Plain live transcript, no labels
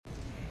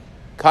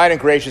Kind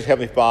and gracious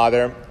Heavenly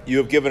Father, you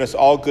have given us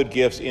all good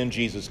gifts in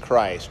Jesus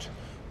Christ.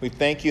 We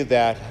thank you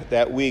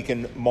that we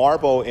can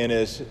marvel in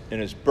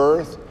his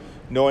birth,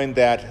 knowing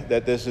that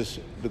this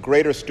is the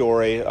greater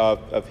story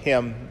of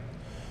him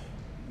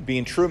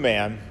being true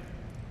man,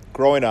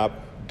 growing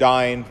up,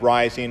 dying,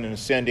 rising, and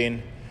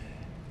ascending,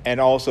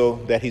 and also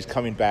that he's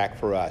coming back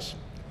for us.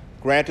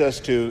 Grant us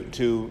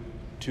to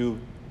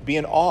be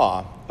in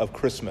awe of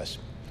Christmas,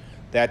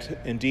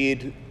 that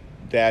indeed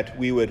that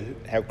we would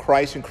have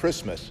Christ in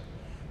Christmas,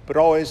 but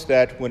always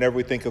that whenever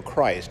we think of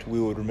Christ, we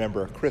would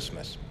remember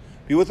Christmas.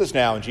 Be with us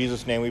now. In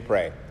Jesus' name we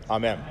pray.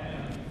 Amen.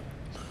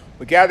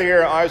 We gather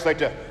here. I always like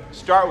to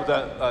start with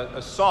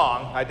a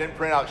song. I didn't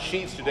print out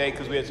sheets today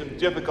because we had some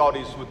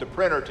difficulties with the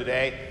printer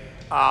today.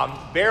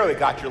 Barely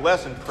got your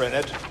lesson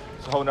printed.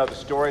 It's a whole other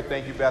story.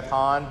 Thank you, Beth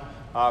Hahn,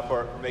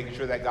 for making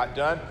sure that got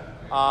done.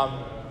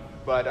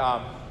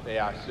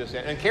 Yeah, it's just,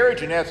 and Carrie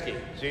Janetsky,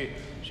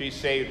 she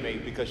saved me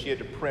because she had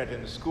to print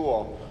in the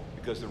school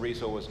because the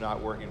RESO was not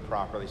working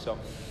properly. So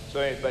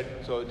I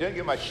didn't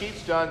get my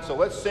sheets done. So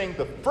let's sing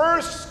the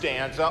first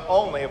stanza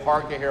only of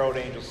Hark the Herald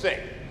Angels Sing.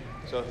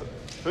 So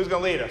who's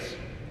going to lead us?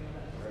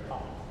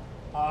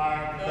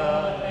 Hark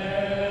the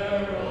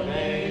herald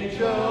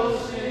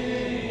angels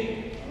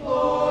sing,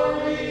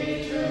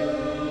 glory to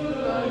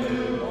the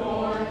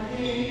newborn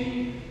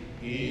King.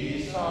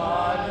 Peace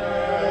on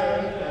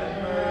earth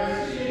and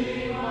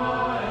mercy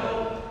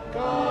mild,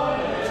 God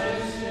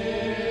and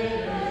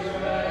sinners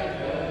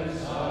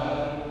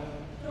reconciled.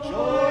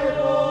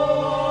 Joyful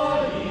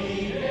all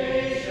ye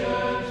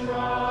nations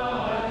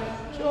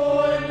rise,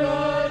 join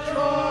the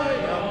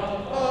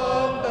triumph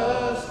of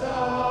the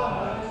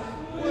skies.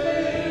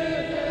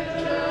 With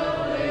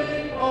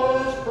angelic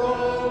hosts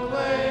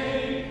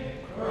proclaim,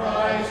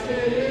 Christ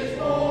is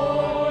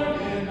born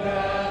in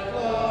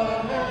Bethlehem.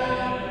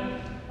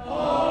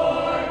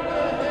 Hark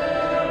the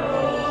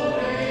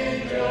herald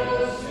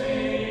angels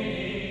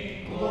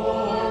sing,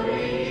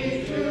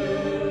 glory to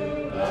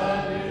the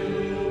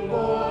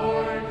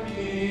newborn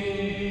King.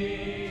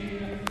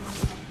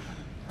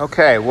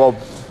 Okay, well,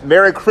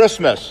 Merry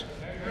Christmas.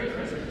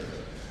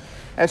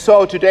 And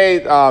so today,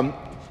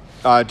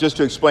 just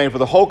to explain for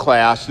the whole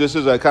class, this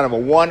is a kind of a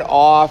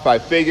one-off. I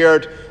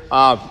figured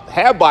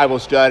have Bible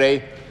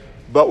study,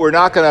 but we're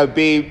not going to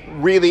be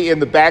really in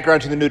the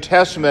background to the New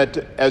Testament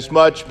as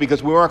much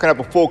because we weren't going to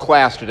have a full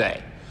class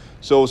today.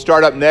 So we'll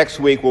start up next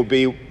week. We'll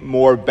be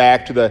more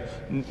back to the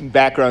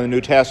background of the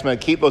New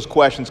Testament. Keep those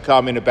questions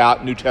coming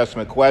about New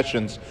Testament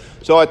questions.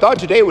 So I thought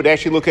today we'd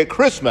actually look at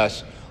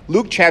Christmas,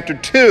 Luke chapter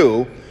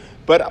 2.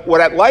 But what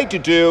I'd like to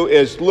do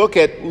is look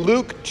at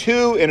Luke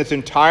 2 in its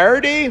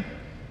entirety,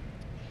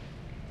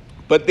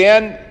 but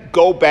then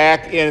go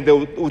back and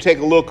we'll take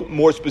a look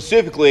more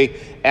specifically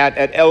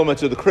at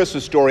elements of the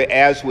Christmas story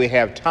as we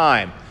have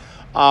time.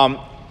 And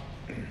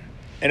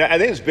I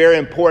think it's very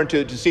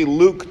important to see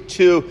Luke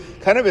 2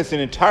 kind of in its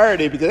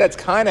entirety because that's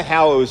kind of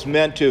how it was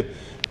meant to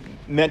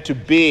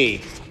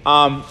be.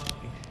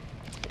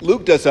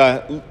 Luke does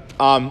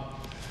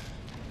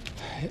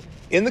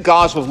in the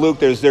Gospel of Luke,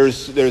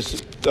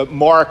 there's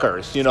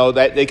markers,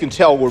 that they can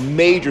tell where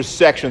major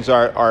sections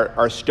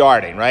are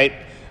starting, right?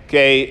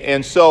 Okay,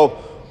 and so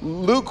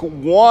Luke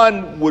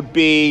 1 would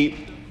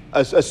be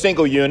a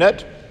single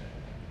unit.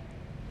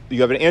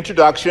 You have an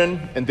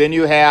introduction, and then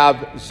you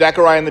have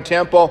Zechariah in the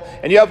temple,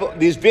 and you have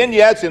these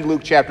vignettes in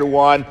Luke chapter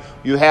 1.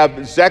 You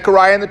have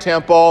Zechariah in the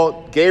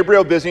temple,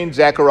 Gabriel visiting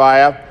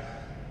Zechariah,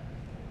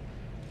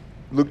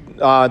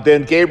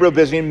 then Gabriel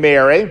visiting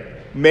Mary,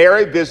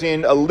 Mary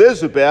visiting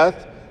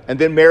Elizabeth, and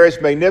then Mary's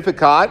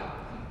Magnificat.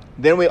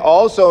 Then we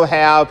also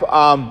have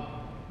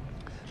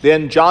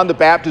then John the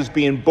Baptist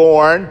being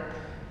born,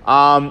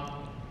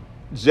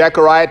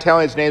 Zechariah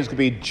telling his name is going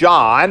to be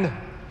John,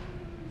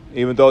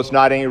 even though it's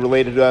not any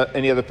related to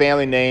any other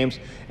family names,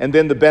 and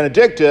then the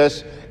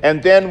Benedictus,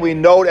 and then we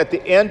note at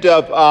the end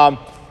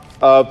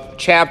of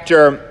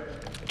chapter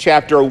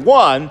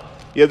 1,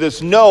 you have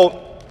this note,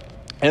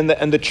 and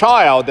the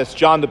child, that's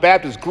John the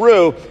Baptist,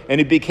 grew, and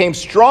he became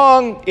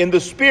strong in the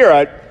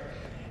Spirit,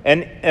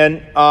 and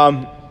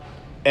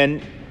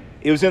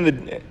he was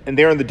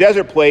there in the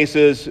desert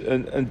places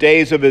in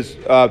days of his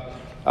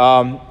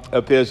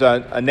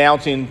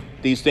announcing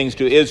these things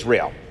to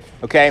Israel.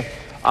 Okay,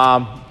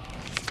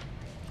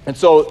 and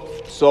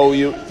so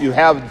you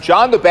have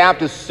John the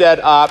Baptist set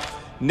up.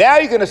 Now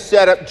you're going to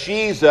set up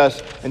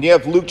Jesus, and you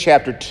have Luke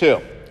chapter 2.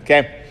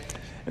 Okay,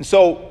 and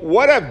so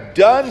what I've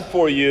done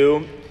for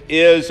you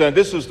is,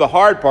 this was the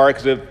hard part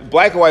because if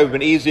black and white would have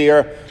been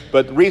easier,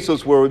 but the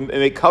resources where we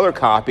make color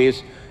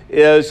copies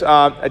is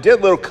I did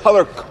a little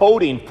color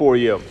coding for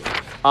you.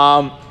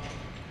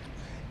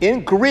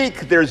 In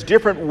Greek, there's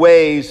different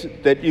ways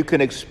that you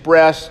can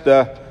express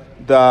the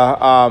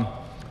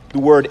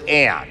word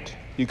 "and."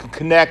 You can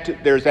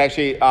connect. There's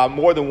actually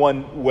more than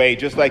one way.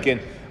 Just like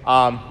in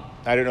I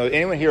don't know.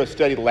 Anyone here who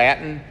studied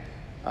Latin?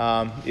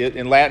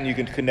 In Latin, you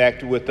can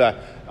connect with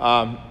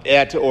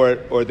et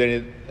or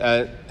then,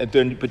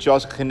 but you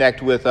also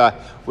connect with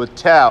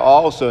te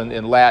also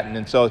in Latin,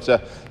 and so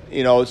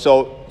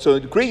So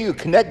in Greek you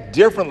connect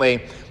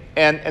differently,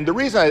 and the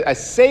reason I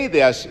say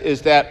this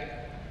is that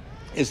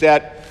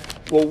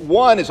well,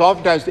 one is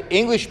oftentimes the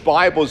English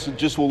Bibles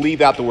just will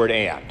leave out the word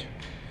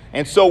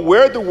and so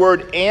where the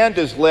word and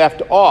is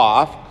left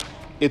off,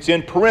 it's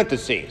in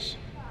parentheses.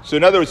 So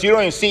in other words, you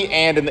don't even see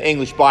and in the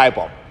English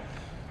Bible.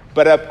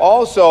 But I've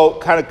also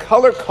kind of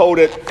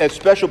color-coded at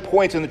special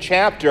points in the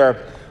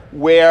chapter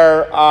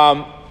where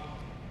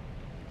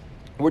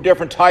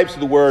different types of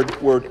the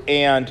word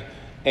and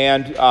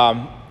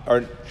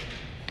are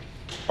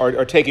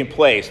taking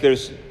place.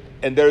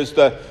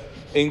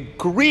 In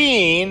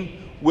green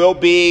will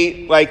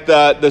be like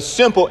the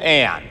simple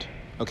and,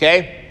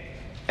 okay?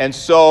 And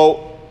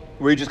so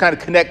we just kind of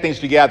connect things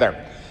together.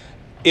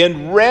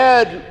 In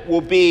red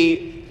will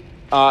be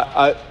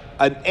an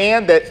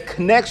and that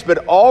connects,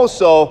 but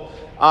also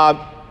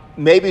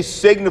maybe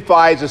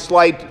signifies a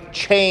slight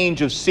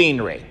change of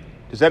scenery.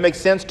 Does that make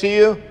sense to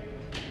you?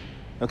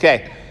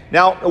 Okay.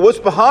 Now, what's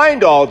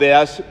behind all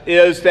this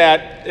is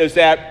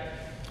that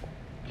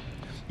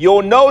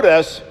you'll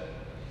notice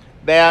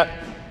that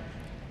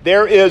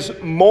there is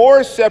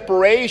more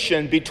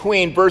separation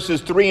between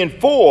verses 3 and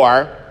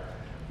 4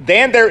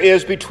 than there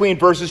is between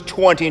verses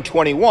 20 and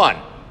 21.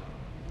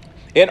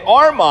 In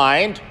our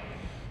mind,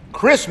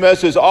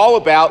 Christmas is all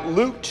about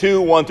Luke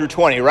 2, 1 through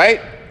 20,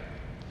 right?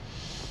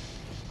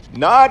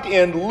 Not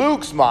in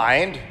Luke's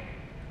mind,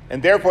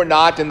 and therefore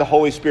not in the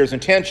Holy Spirit's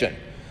intention.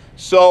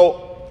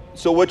 So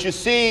what you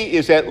see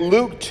is that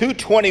Luke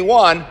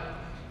 2:21,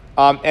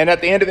 and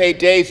at the end of 8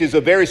 days is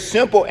a very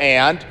simple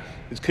and.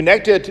 It's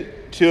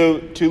connected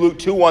to Luke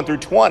 2, 1 through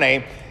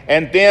 20,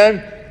 and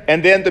then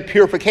the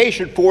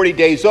purification 40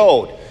 days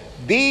old.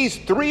 These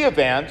three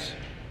events,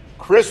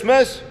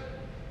 Christmas,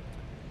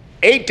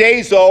 8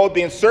 days old,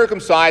 being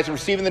circumcised and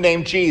receiving the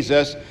name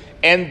Jesus,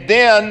 and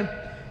then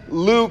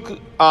Luke,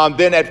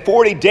 then at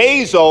 40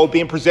 days old,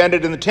 being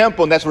presented in the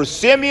temple, and that's where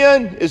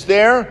Simeon is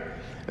there,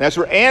 and that's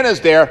where Anna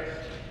is there.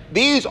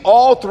 These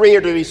all three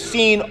are to be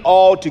seen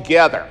all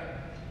together,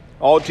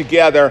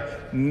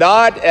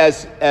 not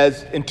as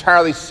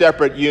entirely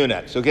separate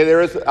units. Okay,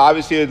 there's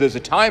a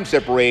time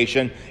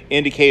separation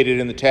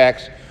indicated in the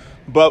text,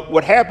 but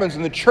what happens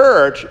in the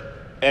church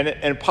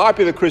and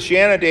popular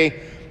Christianity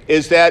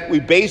is that we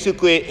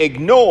basically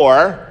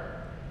ignore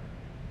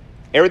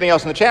everything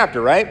else in the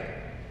chapter, right?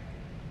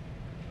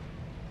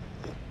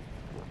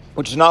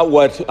 Which is not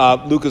what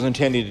Luke is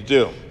intending to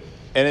do.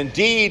 And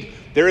indeed,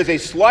 there is a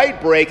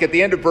slight break at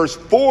the end of verse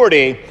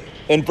 40.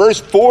 In verse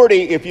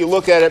 40, if you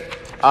look at it,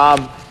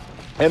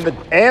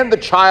 and the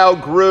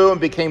child grew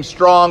and became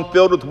strong,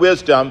 filled with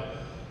wisdom.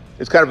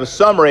 It's kind of a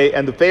summary,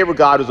 and the favor of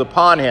God was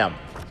upon him.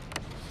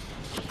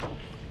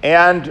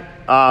 And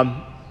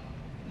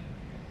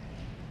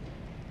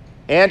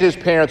his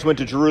parents went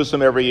to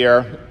Jerusalem every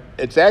year.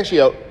 It's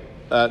actually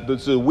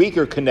it's a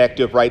weaker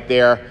connective right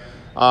there,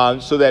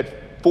 so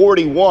that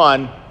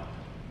 41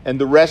 and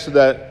the rest of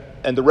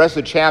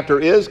the chapter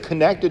is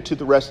connected to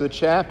the rest of the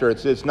chapter.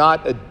 It's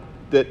not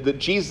that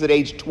Jesus at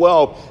age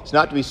 12 is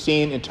not to be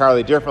seen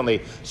entirely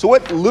differently. So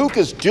what Luke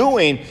is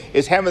doing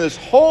is having this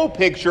whole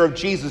picture of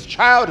Jesus'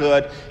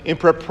 childhood in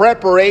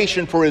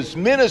preparation for his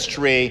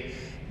ministry,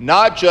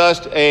 not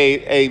just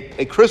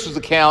a Christmas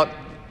account,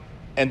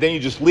 and then you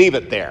just leave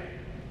it there.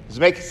 Does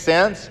it make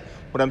sense,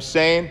 what I'm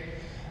saying?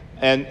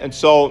 And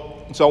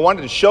so I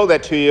wanted to show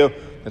that to you.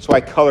 That's why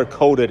I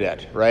color-coded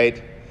it,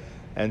 right?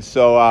 And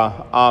so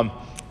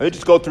let me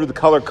just go through the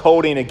color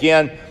coding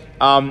again.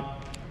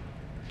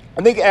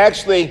 I think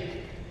actually,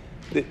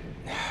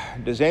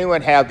 does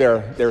anyone have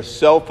their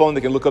cell phone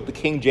that can look up the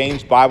King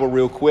James Bible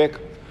real quick?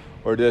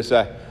 Or does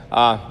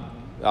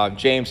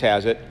James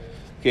has it?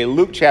 Okay,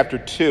 Luke chapter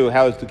 2,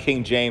 how is the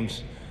King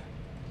James?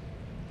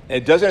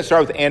 Doesn't it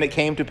start with and it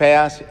came to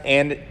pass?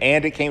 And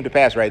it came to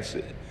pass, right?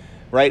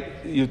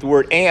 Right? The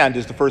word and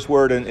is the first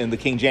word in the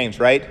King James,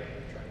 right?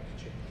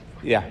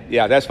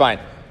 Yeah, that's fine.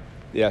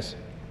 Yes.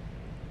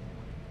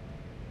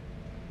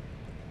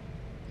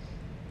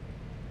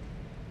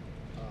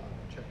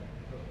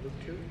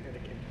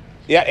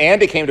 Yeah,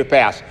 and it came to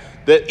pass.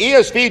 The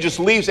ESV just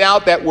leaves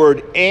out that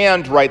word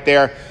and right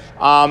there.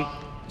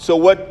 So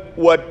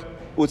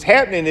what's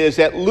happening is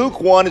that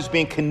Luke 1 is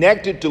being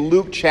connected to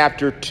Luke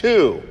chapter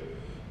 2.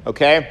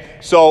 Okay?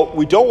 So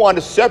we don't want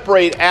to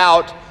separate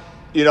out,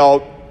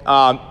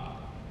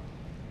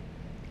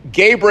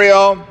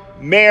 Gabriel,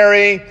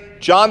 Mary,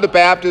 John the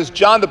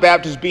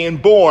Baptist being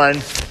born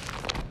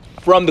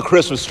from the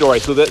Christmas story.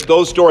 So that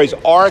those stories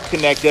are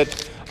connected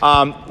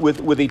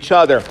with each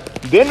other.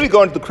 Then we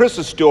go into the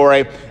Christmas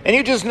story, and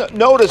you just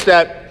notice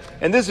that,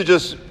 and this is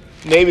just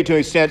maybe to an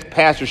extent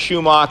Pastor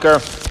Schumacher.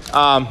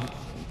 I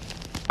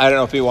don't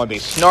know if you want to be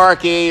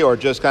snarky or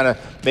just kind of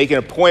making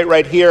a point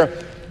right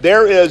here.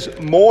 There is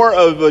more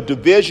of a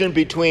division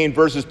between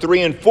verses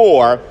 3 and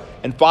 4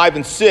 and 5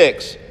 and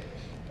 6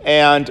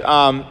 and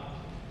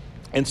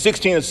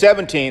 16 and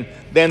 17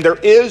 than there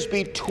is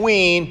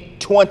between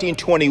 20 and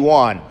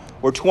 21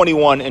 or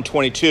 21 and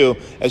 22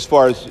 as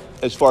far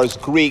as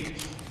Greek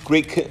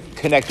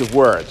connective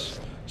words.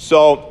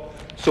 So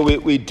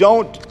we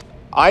don't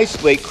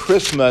isolate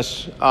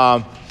Christmas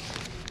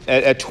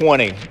at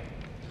 20.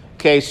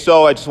 Okay,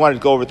 so I just wanted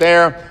to go over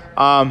there.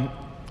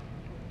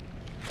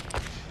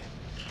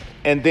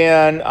 And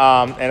then, and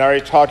I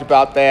already talked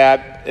about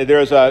that.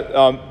 There's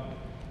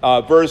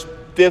verse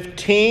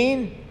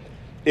 15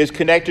 is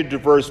connected to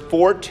verse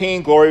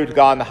 14. Glory to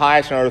God in the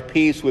highest, and on earth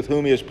peace with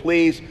whom he is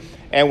pleased.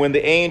 And when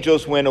the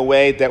angels went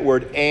away, that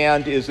word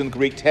 "and" is in the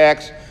Greek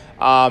text.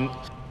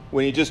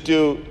 When you just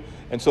do,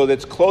 and so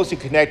that's closely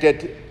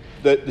connected.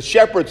 The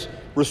shepherds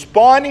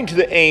responding to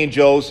the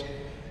angels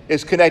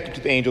is connected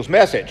to the angel's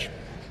message.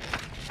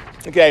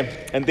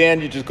 Okay, and then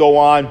you just go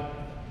on.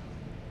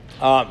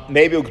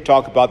 Maybe we could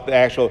talk about the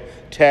actual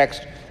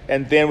text,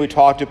 and then we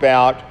talked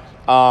about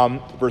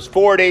verse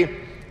 40,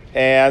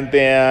 and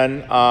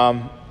then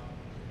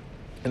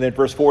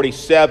verse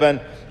 47.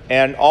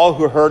 And all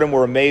who heard him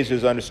were amazed at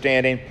his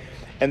understanding.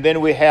 And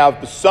then we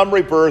have the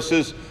summary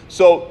verses.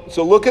 So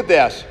look at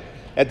this.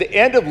 At the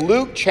end of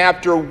Luke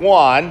chapter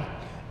 1,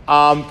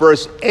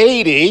 verse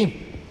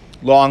 80,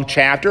 long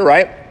chapter,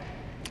 right?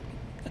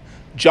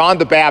 John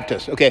the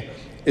Baptist. Okay,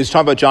 it's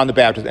talking about John the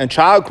Baptist. And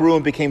child grew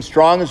and became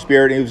strong in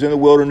spirit, and he was in the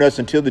wilderness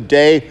until the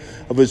day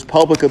of his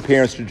public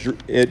appearance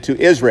to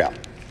Israel.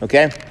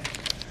 Okay?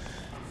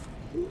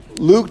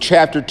 Luke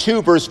chapter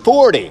 2, verse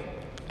 40.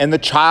 And the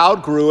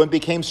child grew and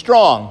became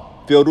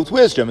strong, filled with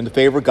wisdom, and the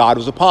favor of God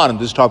was upon him.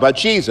 This is talking about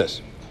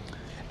Jesus.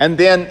 And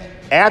then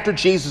after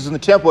Jesus in the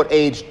temple at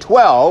age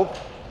 12,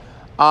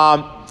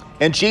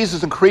 and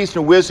Jesus increased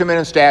in wisdom and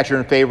in stature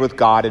and favor with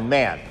God and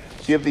man.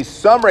 So you have these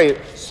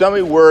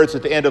summary words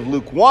at the end of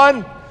Luke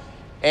 1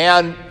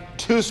 and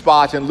 2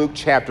 spots in Luke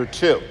chapter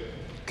 2.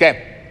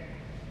 Okay.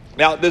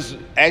 Now this is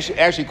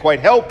actually quite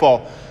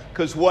helpful,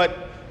 because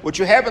what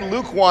you have in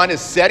Luke 1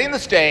 is setting the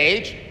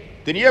stage.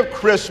 Then you have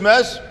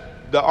Christmas,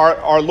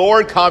 our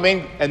Lord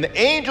coming, and the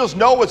angels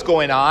know what's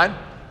going on.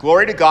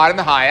 Glory to God in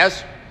the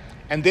highest.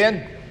 And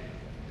then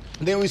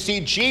we see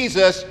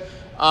Jesus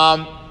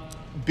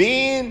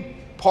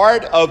being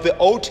part of the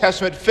Old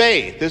Testament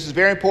faith. This is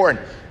very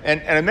important.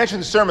 And I mentioned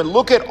in the sermon,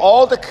 look at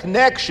all the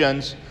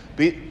connections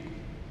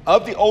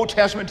of the Old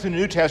Testament to the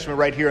New Testament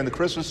right here in the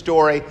Christmas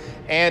story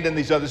and in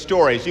these other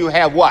stories. You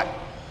have what?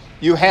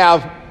 You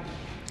have,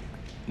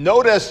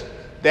 notice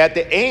that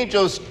the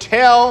angels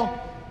tell,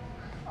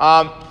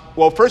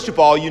 well, first of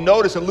all, you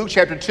notice in Luke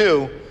chapter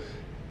 2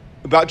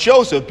 about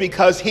Joseph,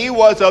 because he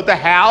was of the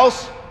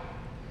house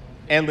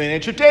and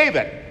lineage of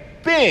David.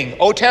 Bing,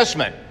 Old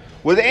Testament.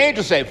 What do the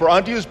angels say? For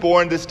unto you is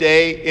born this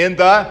day in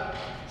the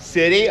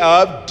city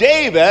of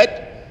David,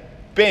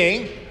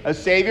 bing, a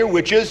Savior,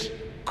 which is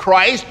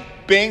Christ,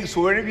 bing.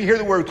 So whenever you hear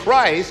the word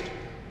Christ,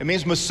 it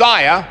means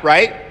Messiah,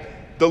 right?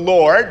 The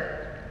Lord.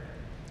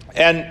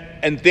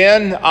 And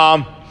then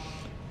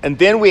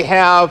we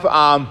have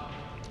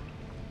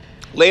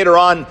later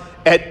on,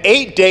 at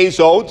 8 days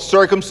old,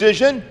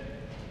 circumcision,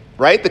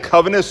 right? The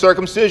covenant of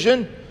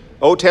circumcision,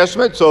 Old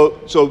Testament.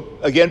 So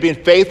again, being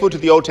faithful to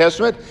the Old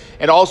Testament,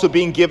 and also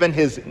being given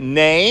his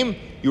name.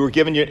 You were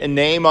given your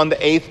name on the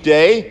 8th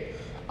day.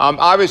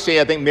 Obviously,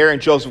 I think Mary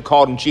and Joseph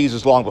called him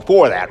Jesus long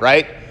before that,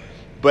 right?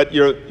 But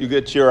you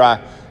get your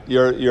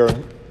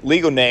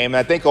legal name. And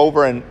I think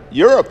over in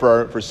Europe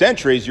for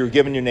centuries, you were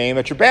given your name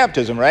at your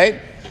baptism, right?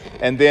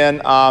 And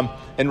then,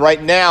 and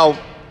right now,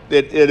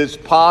 it is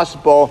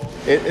possible.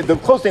 The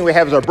closest thing we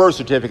have is our birth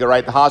certificate,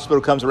 right? The hospital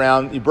comes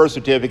around, your birth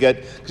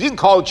certificate, because you can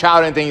call the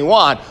child anything you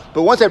want,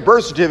 but once that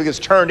birth certificate is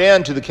turned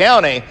in to the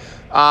county,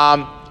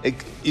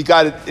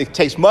 it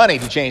takes money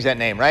to change that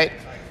name, right?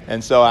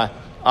 And so,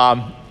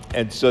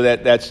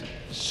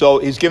 so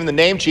he's given the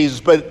name Jesus,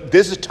 but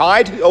this is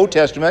tied to the Old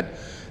Testament.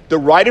 The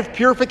rite of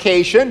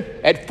purification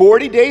at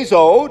 40 days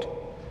old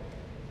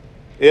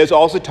is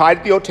also tied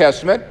to the Old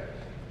Testament.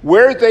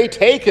 Where they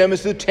take him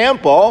is the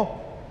temple.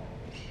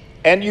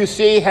 And you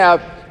see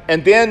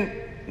and then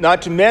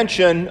not to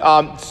mention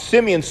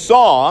Simeon's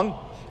song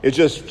is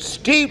just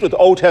steeped with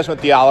Old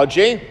Testament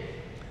theology.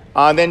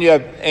 Then you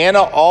have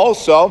Anna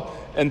also.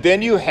 And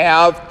then you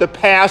have the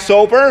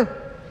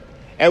Passover.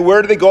 And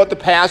where do they go at the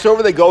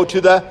Passover? They go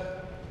to the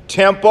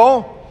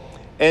temple.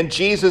 And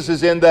Jesus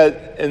is in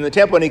the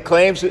temple, and he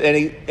claims and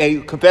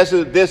he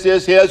confesses that this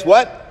is his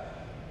what?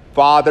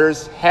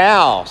 Father's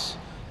house.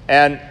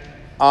 And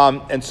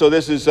so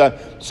this is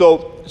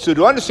so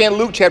to understand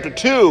Luke chapter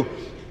 2,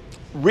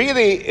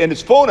 really in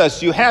its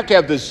fullness, you have to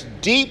have this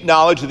deep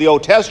knowledge of the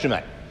Old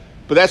Testament.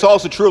 But that's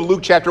also true of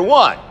Luke chapter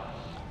 1.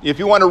 If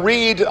you want to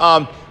read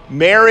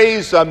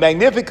Mary's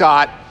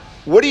Magnificat,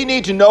 what do you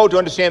need to know to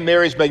understand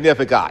Mary's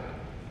Magnificat?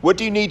 What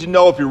do you need to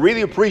know if you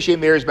really appreciate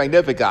Mary's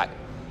Magnificat?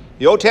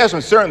 The Old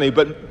Testament certainly,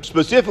 but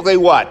specifically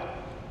what?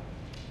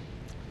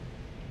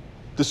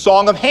 The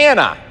Song of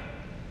Hannah.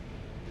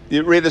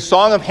 You read the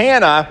Song of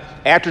Hannah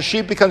after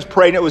she becomes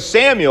pregnant with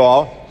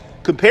Samuel.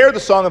 Compare the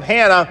Song of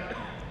Hannah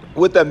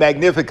with the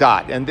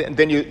Magnificat, and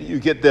then you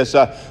get this.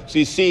 So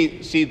you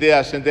see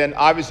this, and then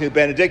obviously the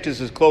Benedictus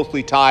is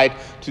closely tied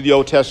to the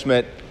Old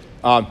Testament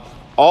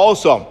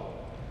also.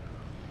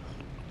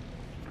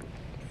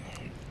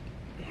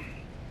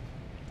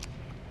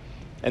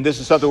 and this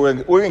is something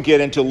we're going to get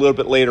into a little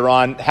bit later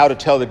on, how to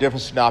tell the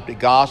different synoptic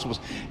gospels.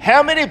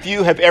 How many of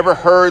you have ever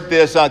heard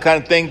this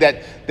kind of thing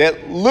that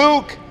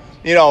Luke,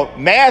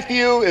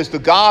 Matthew is the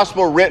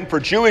gospel written for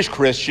Jewish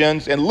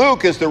Christians, and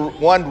Luke is the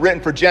one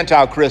written for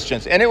Gentile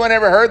Christians? Anyone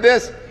ever heard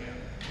this?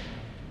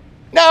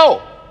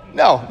 No.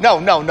 No.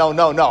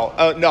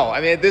 I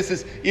mean, this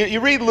is,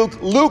 you read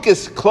Luke. Luke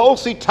is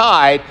closely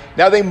tied.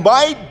 Now, they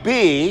might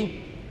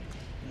be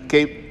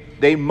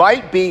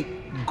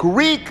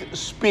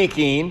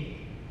Greek-speaking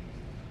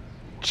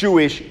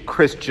Jewish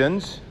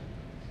Christians,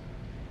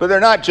 but they're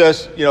not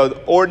just,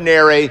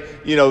 ordinary,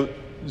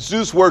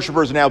 Zeus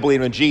worshipers now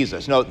believing in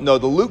Jesus. No,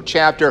 the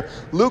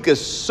Luke is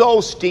so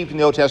steeped in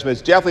the Old Testament,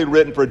 it's definitely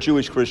written for a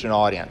Jewish Christian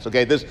audience.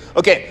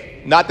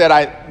 Not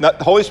that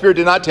the Holy Spirit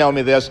did not tell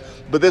me this,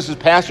 but this is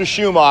Pastor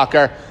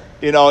Schumacher.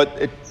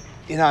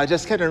 I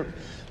just kind of,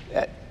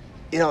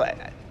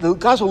 the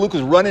Gospel of Luke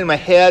was running in my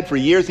head for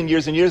years and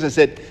years and years. I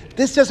said,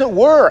 this doesn't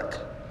work.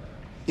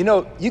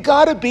 You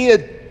got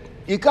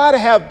to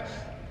have,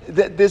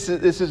 this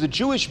is a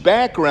Jewish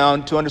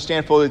background to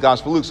understand fully the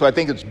Gospel of Luke. So I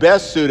think it's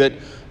best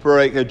suited for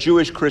a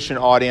Jewish Christian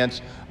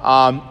audience,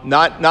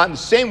 not in the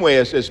same way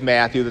as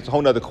Matthew. That's a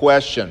whole other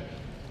question.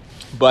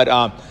 But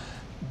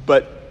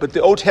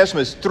the Old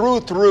Testament is through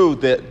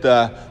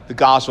the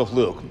Gospel of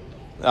Luke,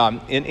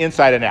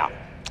 inside and out.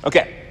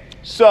 Okay,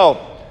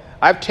 so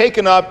I've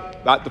taken up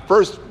about the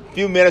first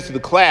few minutes of the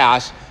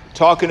class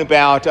talking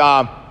about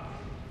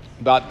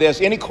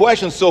this. Any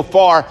questions so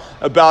far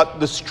about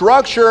the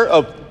structure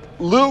of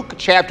Luke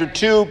chapter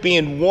 2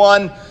 being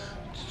one,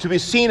 to be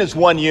seen as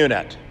one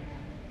unit?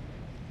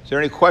 Is there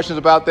any questions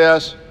about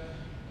this?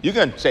 You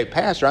can say,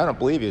 Pastor, I don't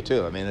believe you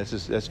too. I mean,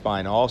 that's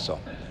fine also.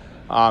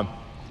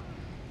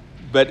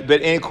 But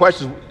any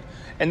questions?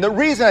 And the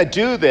reason I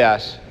do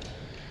this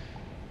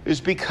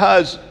is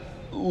because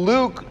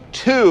Luke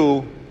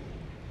 2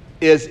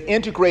 is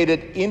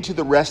integrated into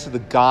the rest of the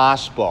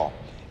gospel.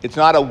 It's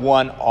not a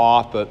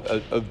one-off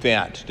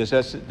event,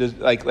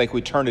 like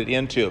we turn it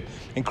into.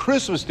 And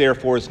Christmas,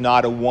 therefore, is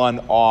not a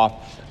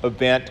one-off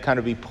event, kind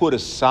of be put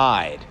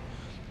aside.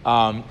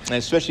 And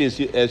especially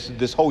as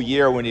this whole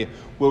year,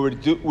 we're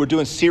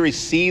doing Series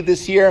C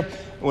this year,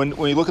 when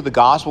you look at the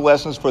gospel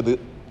lessons for the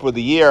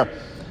year,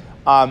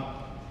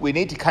 we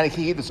need to kind of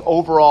keep this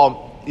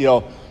overall,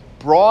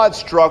 broad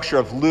structure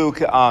of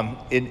Luke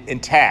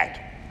intact.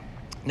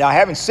 Now,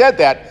 having said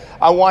that,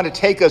 I want to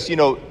take us, a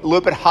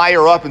little bit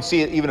higher up and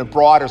see even a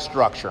broader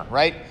structure,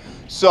 right?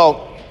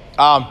 So,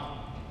 I'm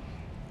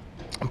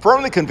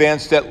firmly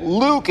convinced that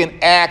Luke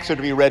and Acts are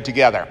to be read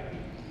together.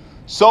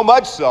 So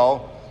much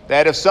so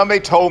that if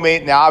somebody told me,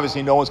 now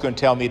obviously no one's going to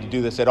tell me to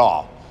do this at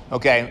all,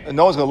 okay?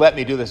 No one's going to let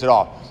me do this at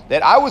all.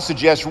 That I would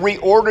suggest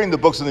reordering the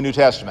books of the New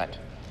Testament.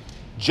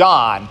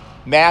 John,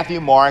 Matthew,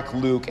 Mark,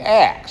 Luke,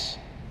 Acts.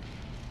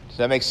 Does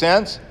that make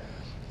sense?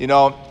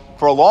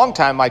 For a long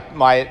time,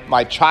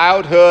 my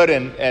childhood,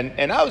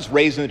 and I was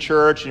raised in the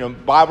church,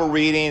 Bible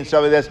reading and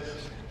stuff like this.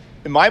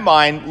 In my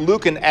mind,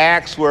 Luke and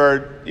Acts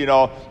were, you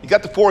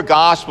got the four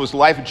Gospels, the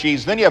life of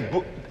Jesus. Then you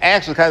have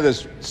Acts is kind of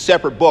this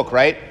separate book,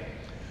 right?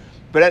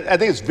 But I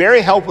think it's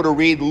very helpful to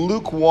read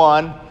Luke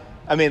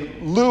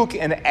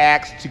and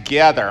Acts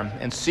together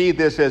and see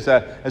this as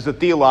a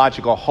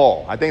theological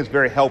whole. I think it's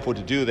very helpful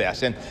to do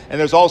this. And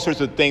there's all sorts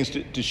of things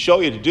to show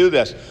you to do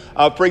this.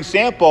 For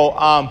example,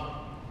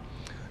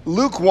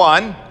 Luke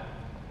 1,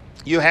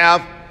 you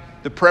have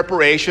the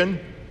preparation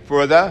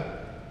for the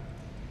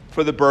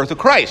birth of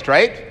Christ,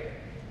 right?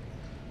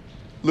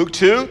 Luke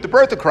 2, the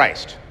birth of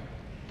Christ.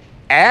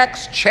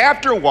 Acts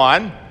chapter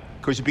 1,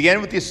 of course, you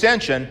begin with the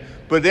ascension,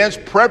 but then it's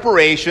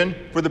preparation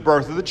for the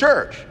birth of the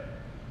church.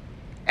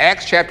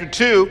 Acts chapter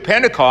 2,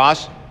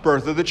 Pentecost,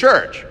 birth of the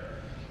church.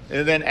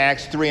 And then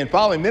Acts 3 and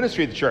following,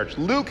 ministry of the church.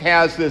 Luke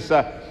has this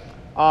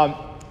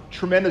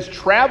tremendous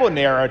travel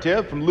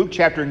narrative from Luke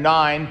chapter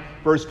 9,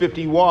 verse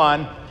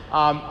 51,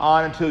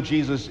 on until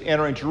Jesus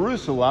entering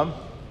Jerusalem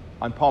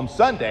on Palm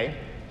Sunday.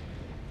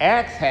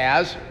 Acts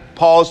has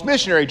Paul's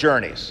missionary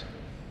journeys,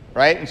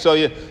 right? And so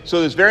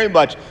there's very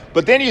much.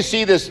 But then you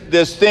see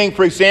this thing,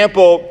 for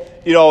example,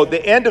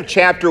 the end of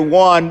chapter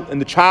 1,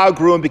 and the child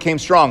grew and became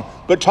strong.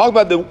 But talk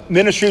about the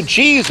ministry of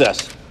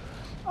Jesus.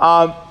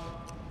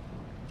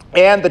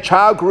 And the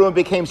child grew and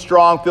became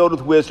strong, filled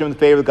with wisdom, and the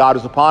favor of God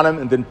was upon him.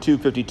 And then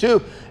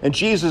 2:52, and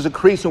Jesus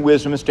increased in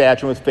wisdom and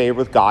stature and with favor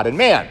with God and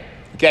man.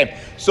 Okay,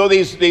 so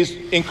these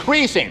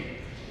increasing.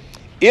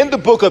 In the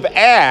book of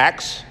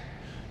Acts,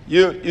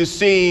 you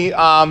see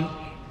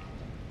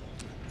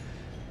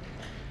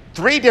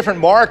three different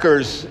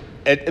markers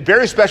at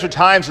very special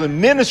times in the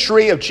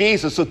ministry of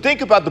Jesus. So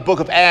think about the book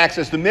of Acts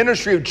as the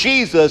ministry of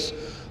Jesus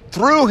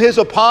through his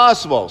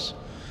apostles.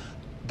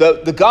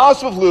 The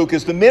Gospel of Luke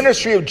is the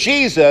ministry of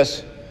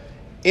Jesus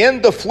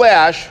in the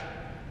flesh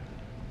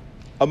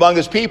among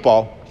his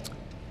people.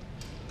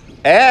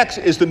 Acts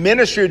is the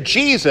ministry of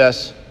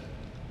Jesus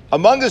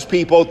among his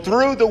people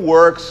through the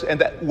works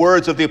and the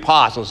words of the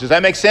apostles. Does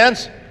that make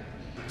sense?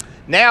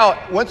 Now,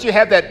 once you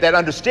have that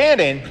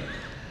understanding,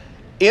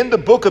 in the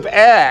book of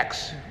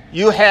Acts,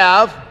 you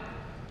have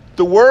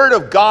the word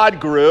of God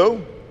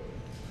grew.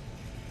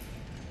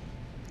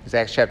 It's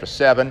Acts chapter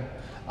 7.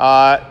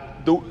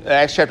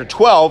 Acts chapter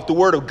 12, the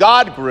word of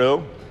God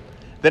grew.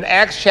 Then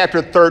Acts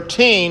chapter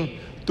 13,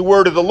 the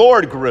word of the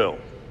Lord grew.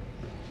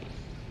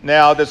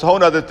 Now, there's a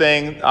whole other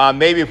thing.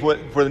 Maybe for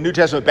the New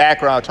Testament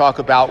background, I'll talk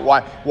about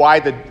why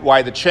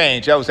the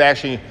change. That was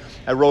actually,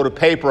 I wrote a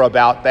paper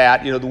about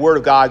that. The word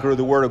of God grew,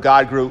 the word of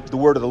God grew, the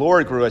word of the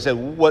Lord grew. I said,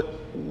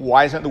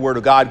 why isn't the word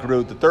of God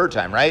grew the third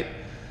time, right?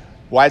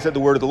 Why is it the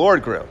word of the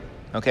Lord grew?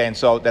 Okay, and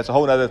so that's a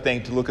whole other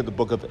thing to look at the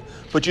book of.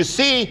 But you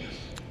see,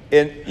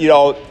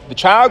 the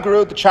child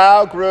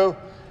grew,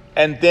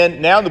 and then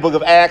now in the book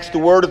of Acts, the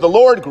word of the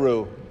Lord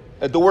grew.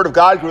 The word of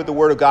God grew, the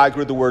word of God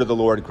grew, the word of the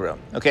Lord grew.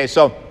 Okay,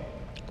 so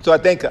I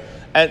think,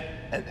 and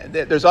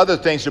there's other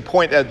things to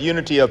point at the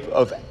unity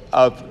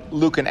of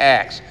Luke and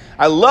Acts.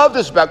 I love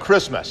this about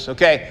Christmas.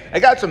 Okay, I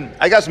got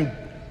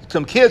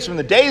some kids from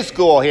the day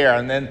school here,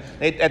 and then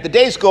at the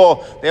day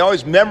school they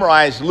always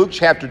memorize Luke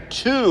chapter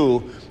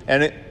 2,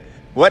 and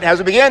how's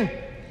it begin?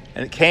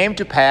 And it came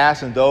to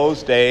pass in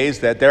those days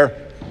that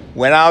there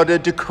went out a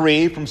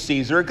decree from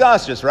Caesar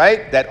Augustus,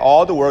 right? That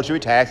all the world should be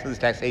taxed, and this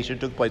taxation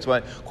took place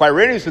when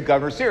Quirinius, the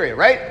governor of Syria,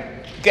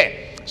 right?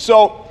 Okay,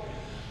 so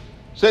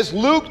it's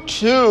Luke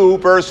 2,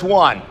 verse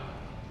 1.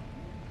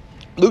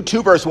 Luke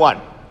 2, verse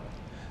 1.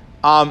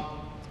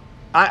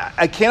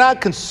 I cannot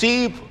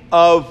conceive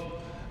of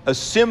a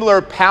similar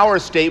power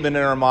statement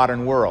in our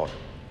modern world.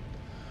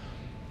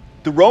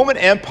 The Roman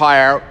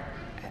Empire,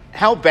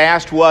 how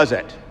vast was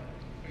it?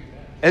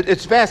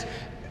 It's vast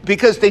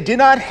because they did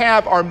not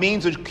have our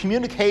means of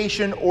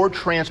communication or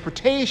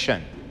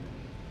transportation.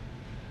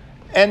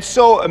 And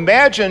so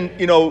imagine,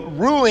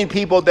 ruling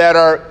people that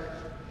are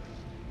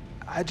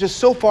just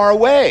so far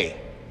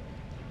away.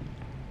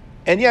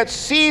 And yet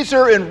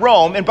Caesar in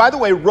Rome, and by the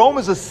way, Rome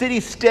is a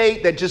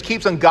city-state that just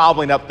keeps on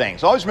gobbling up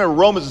things. Always remember,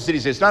 Rome is a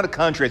city-state. It's not a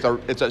country.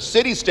 It's a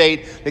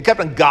city-state that kept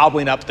on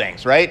gobbling up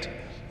things, right?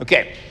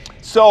 Okay,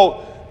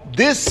 so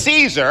this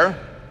Caesar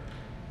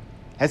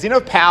has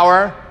enough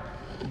power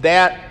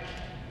that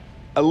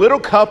a little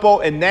couple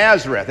in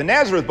Nazareth, and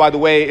Nazareth, by the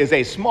way, is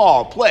a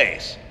small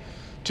place.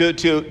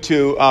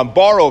 To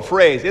borrow a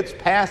phrase, it's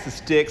past the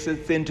sticks,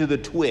 it's into the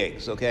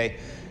twigs, okay?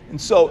 And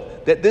so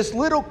that this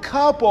little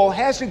couple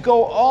has to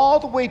go all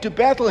the way to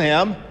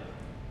Bethlehem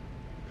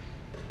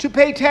to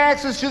pay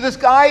taxes to this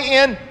guy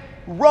in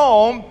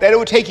Rome that it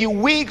would take you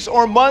weeks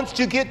or months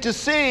to get to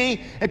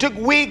see. It took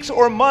weeks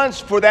or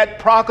months for that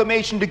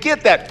proclamation to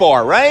get that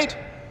far, right?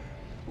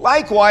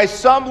 Likewise,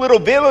 some little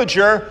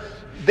villager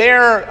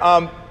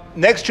there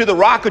next to the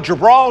Rock of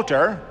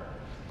Gibraltar,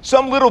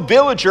 some little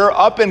villager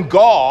up in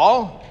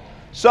Gaul,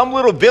 some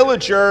little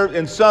villager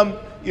in some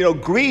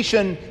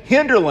Grecian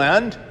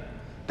hinterland,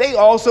 they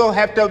also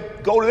have to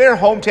go to their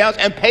hometowns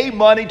and pay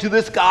money to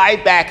this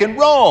guy back in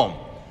Rome,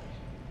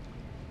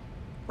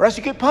 or else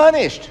you get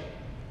punished.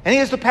 And he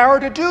has the power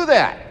to do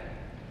that.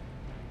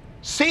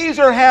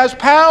 Caesar has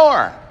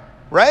power,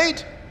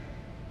 right?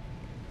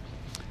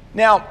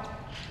 Now,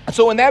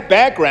 so in that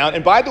background,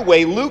 and by the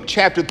way, Luke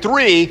chapter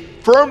 3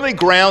 firmly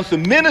grounds the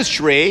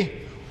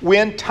ministry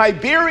when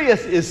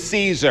Tiberius is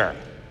Caesar.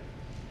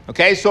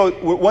 Okay, so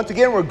once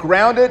again, we're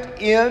grounded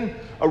in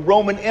a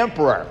Roman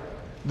emperor.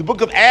 The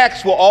book of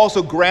Acts will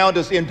also ground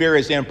us in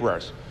various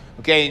emperors.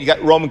 Okay, you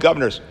got Roman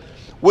governors.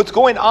 What's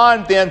going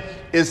on then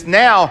is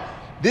now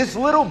this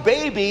little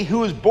baby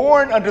who is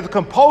born under the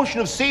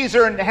compulsion of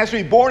Caesar and has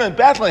to be born in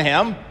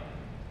Bethlehem.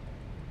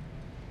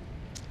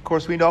 Of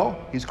course, we know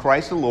he's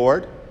Christ the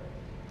Lord.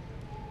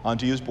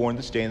 Unto you is born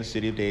this day in the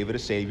city of David a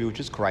Savior, which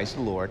is Christ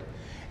the Lord.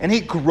 And he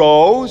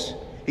grows.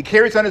 He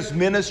carries on his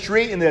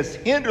ministry in this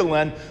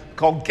hinterland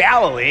called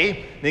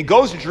Galilee. And he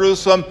goes to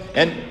Jerusalem,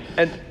 and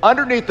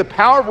underneath the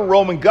power of a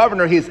Roman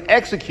governor, he is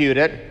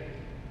executed.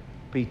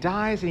 But he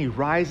dies and he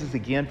rises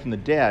again from the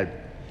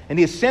dead. And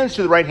he ascends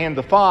to the right hand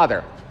of the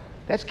Father.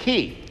 That's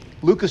key.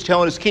 Luke is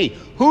telling us key.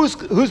 Who's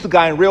the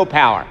guy in real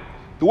power?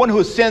 The one who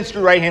ascends to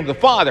the right hand of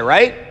the Father,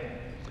 right?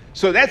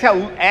 So that's how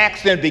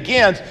Acts then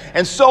begins.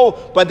 And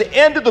so by the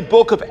end of the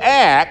book of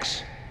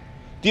Acts,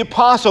 the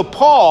Apostle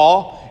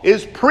Paul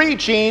is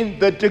preaching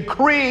the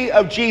decree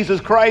of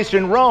Jesus Christ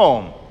in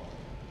Rome.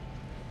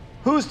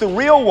 Who's the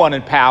real one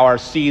in power?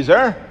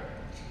 Caesar.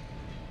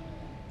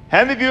 How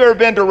many of you have ever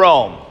been to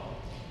Rome?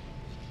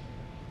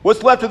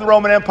 What's left of the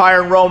Roman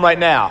Empire in Rome right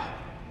now?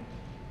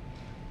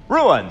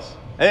 Ruins.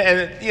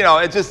 And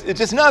it's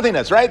just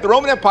nothingness, right? The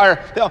Roman Empire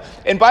fell.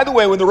 And by the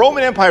way, when the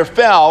Roman Empire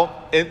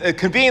fell,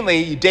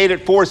 conveniently, you date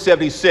it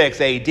 476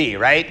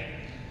 AD, right?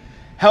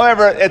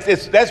 However,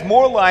 that's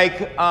more like,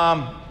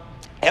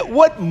 at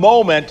what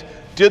moment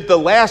did the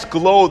last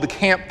glow of the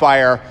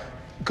campfire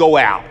go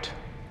out?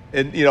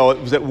 And, it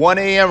was at 1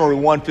 a.m. or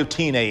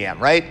 1:15 a.m.,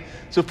 right?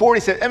 So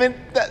 46,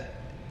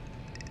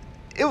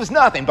 it was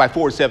nothing by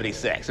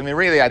 476.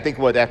 Really, I think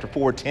after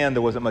 410,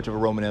 there wasn't much of a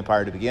Roman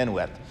Empire to begin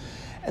with.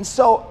 And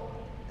so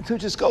it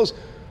just goes,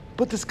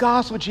 but this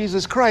gospel of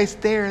Jesus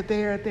Christ, there.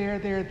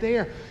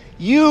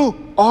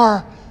 You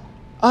are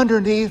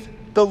underneath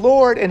the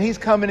Lord, and he's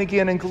coming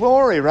again in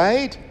glory,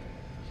 right?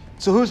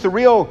 So who's the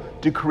real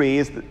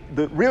decree?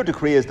 The real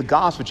decree is the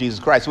gospel of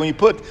Jesus Christ. So when you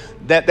put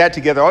that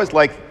together, I always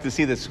like to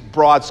see this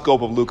broad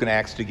scope of Luke and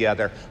Acts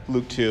together,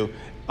 Luke 2,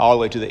 all the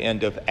way to the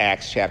end of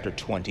Acts chapter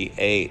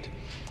 28.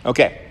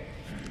 Okay,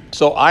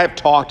 so I have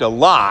talked a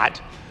lot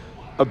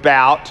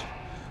about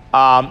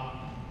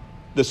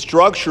the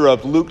structure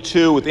of Luke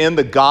 2 within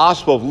the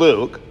Gospel of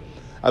Luke.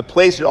 I've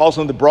placed it also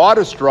in the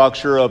broader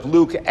structure of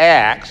Luke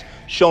Acts,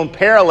 shown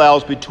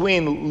parallels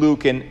between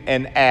Luke and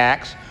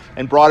Acts,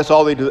 and brought us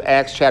all the way to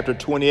Acts chapter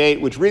 28,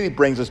 which really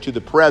brings us to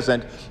the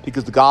present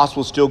because the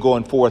gospel is still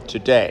going forth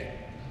today.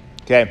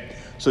 Okay,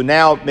 so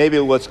now maybe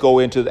let's go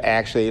into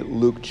actually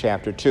Luke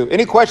chapter 2.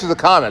 Any questions or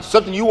comments?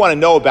 Something you want to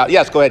know about?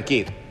 Yes, go ahead,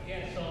 Keith. Yeah,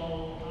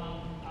 so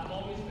I've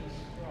always been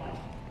struck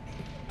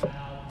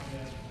about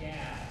the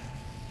gap.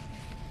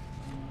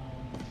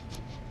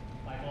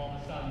 Like all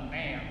of a sudden,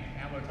 bam,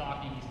 now we're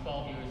talking, he's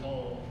 12 years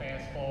old,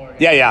 fast forward.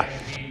 Yeah.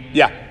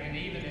 And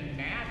even in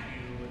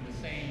Matthew, in the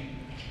same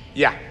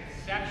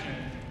section,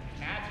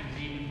 Matthew's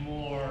even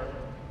more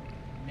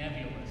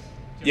nebulous.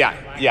 Just Yeah.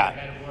 for lack of a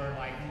better word,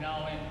 like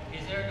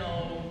is there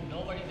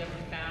nobody's ever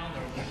found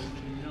or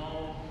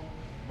no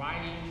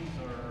writings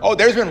or? Oh,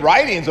 there's been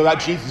writings about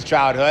Jesus'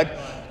 childhood,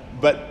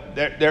 but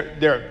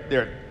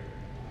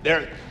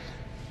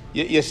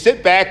you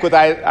sit back with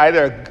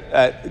either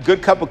a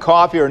good cup of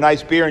coffee or a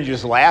nice beer and you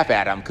just laugh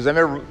at them. Because I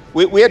remember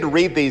we had to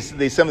read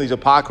some of these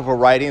apocryphal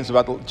writings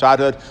about the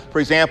childhood. For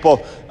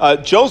example,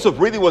 Joseph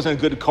really wasn't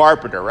a good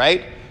carpenter,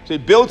 right? So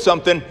he'd build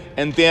something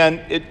and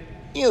then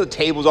the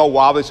table's all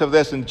wobbly, stuff like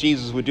this, and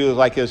Jesus would do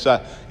like his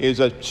and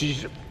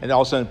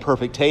all of a sudden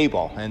perfect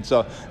table. And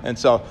so,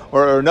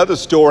 or another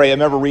story, I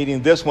remember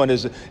reading this one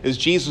is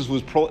Jesus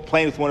was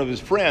playing with one of his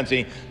friends,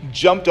 and he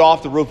jumped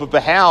off the roof of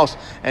a house,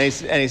 and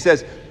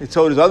he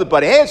told his other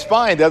buddy, hey, it's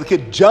fine. The other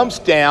kid jumps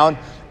down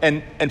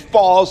and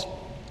falls,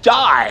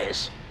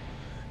 dies.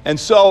 And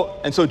so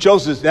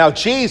Joseph says, now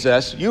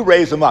Jesus, you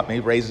raise him up. And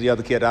he raises the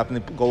other kid up and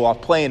they go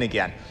off playing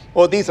again.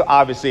 Well, these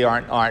obviously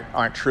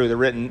aren't true. They're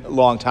written a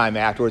long time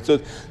afterwards. So,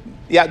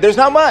 yeah, there's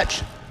not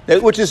much,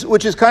 which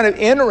is kind of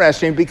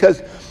interesting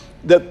because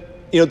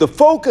the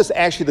focus,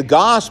 actually, the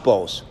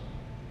Gospels,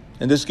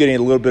 and this is getting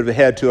a little bit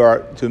ahead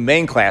to the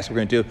main class we're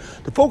going to do.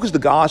 The focus of the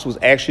Gospels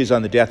actually is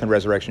on the death and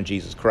resurrection of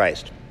Jesus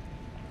Christ.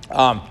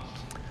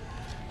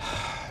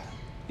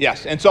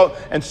 Yes, and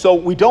so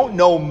we don't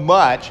know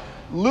much.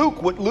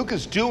 What Luke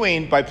is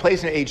doing by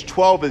placing at age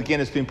 12 again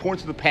is the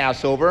importance of the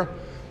Passover,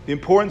 the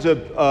importance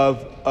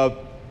of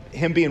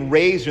him being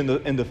raised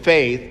in the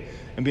faith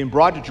and being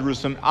brought to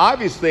Jerusalem.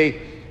 Obviously,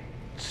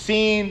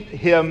 seeing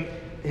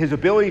his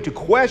ability to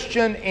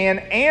question and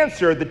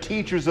answer the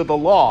teachers of the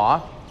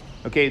law.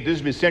 Okay,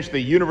 this is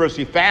essentially the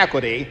university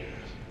faculty,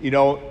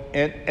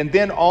 and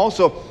then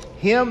also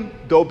him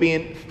though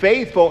being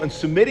faithful and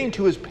submitting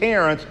to his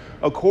parents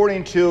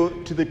according to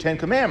the Ten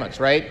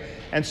Commandments, right?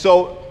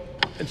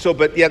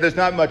 But yeah, there's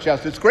not much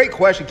else. It's a great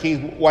question,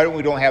 Keith. Why don't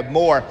we have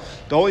more?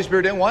 The Holy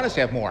Spirit didn't want us to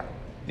have more.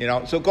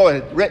 So go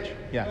ahead, Rich.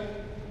 Yeah.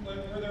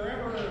 But were there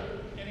ever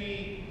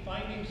any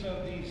findings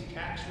of these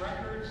tax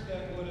records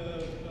that would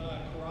have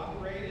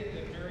corroborated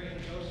that Mary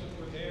and Joseph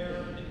were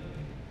there?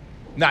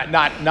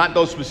 Not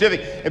those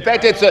specific. In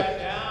fact, it's they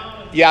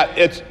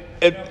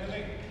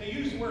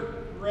use the word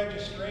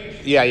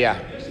registration. Yeah.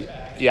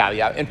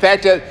 In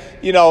fact,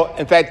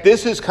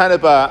 this is kind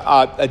of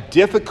a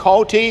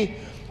difficulty.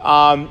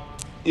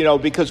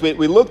 Because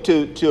we look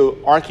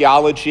to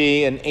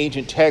archaeology and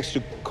ancient texts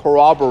to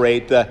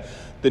corroborate the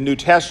New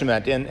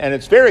Testament, and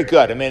it's very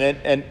good. I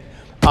mean,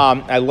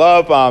 I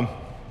love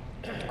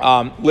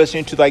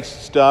listening to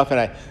stuff, and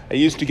I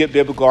used to get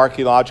Biblical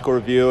Archaeological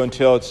Review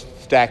until it's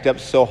stacked up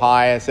so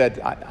high. I said,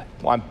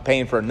 I'm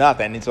paying for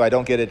nothing, and so I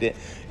don't get it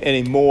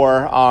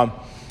anymore.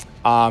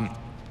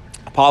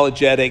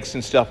 Apologetics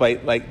and stuff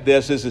like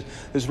this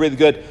is really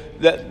good.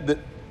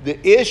 The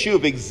issue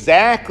of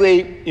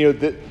exactly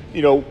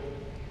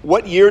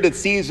what year did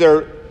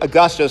Caesar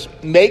Augustus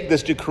make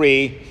this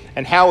decree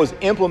and how it was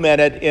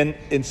implemented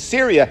in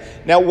Syria.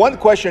 Now, one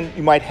question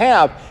you might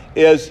have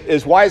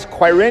is why is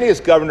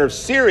Quirinius governor of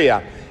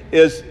Syria?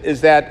 Is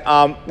that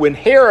when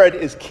Herod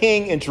is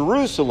king in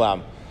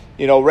Jerusalem,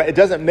 Luke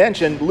doesn't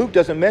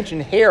mention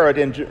Herod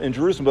in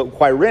Jerusalem, but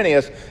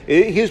Quirinius,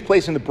 he was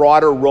placed in the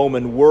broader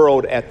Roman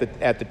world at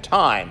the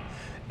time.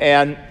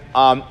 And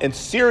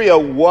Syria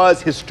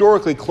was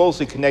historically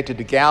closely connected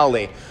to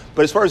Galilee.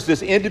 But as far as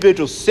this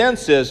individual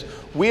census,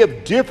 we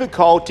have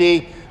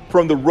difficulty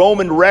from the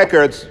Roman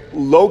records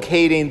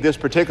locating this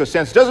particular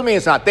census. Doesn't mean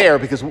it's not there,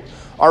 because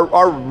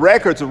our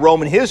records of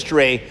Roman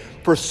history,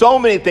 for so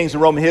many things in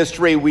Roman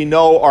history, we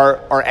know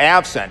are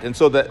absent. And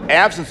so the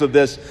absence of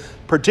this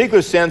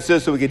particular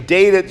census, so we could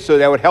date it, so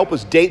that would help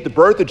us date the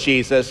birth of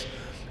Jesus,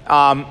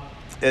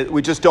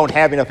 we just don't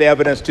have enough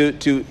evidence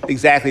to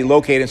exactly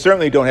locate, and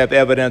certainly don't have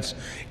evidence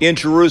in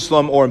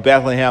Jerusalem or in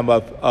Bethlehem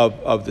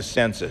of the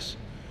census.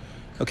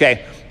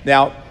 Okay,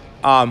 now,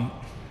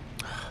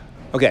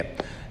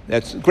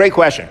 that's a great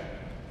question.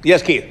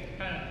 Yes, Keith?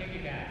 Kind of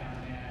piggyback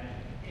on that.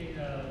 In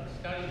the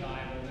study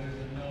Bible, there's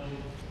a note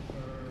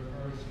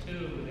for verse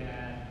 2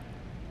 that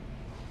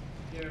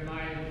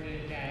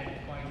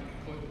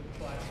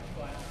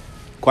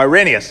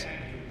Quirinius.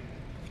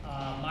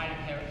 Might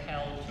have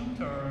held 2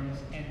 terms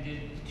and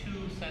did 2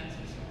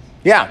 censuses.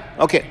 Yeah,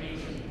 okay.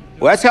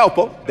 Well, that's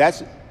helpful.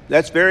 That's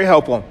very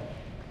helpful.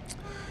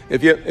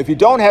 If you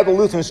don't have the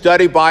Lutheran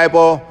Study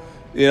Bible,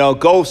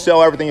 go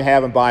sell everything you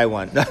have and buy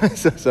one.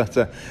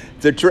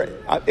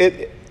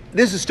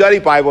 This study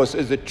Bible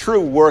is a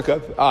true work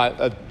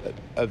of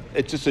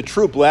it's just a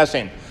true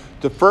blessing.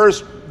 The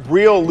first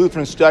real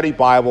Lutheran Study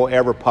Bible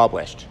ever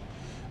published,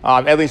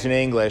 at least in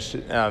English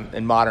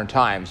in modern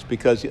times,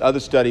 because the other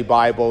study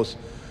Bibles,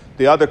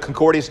 the other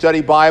Concordia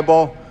Study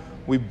Bible,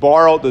 we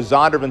borrowed the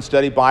Zondervan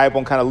Study Bible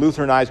and kind of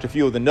Lutheranized a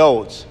few of the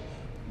notes,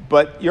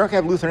 but you're not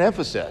going to have Lutheran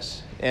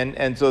emphasis.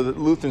 And so the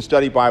Lutheran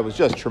Study Bible was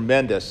just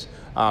tremendous,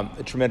 a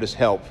tremendous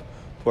help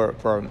for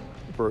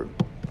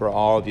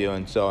all of you.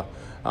 And so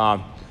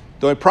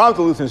the only problem with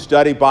the Lutheran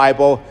Study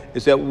Bible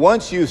is that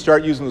once you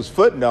start using those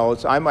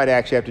footnotes, I might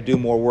actually have to do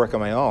more work on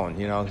my own,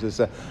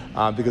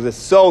 because it's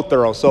so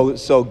thorough,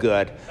 so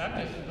good. I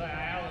only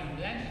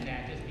mentioned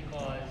that just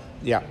because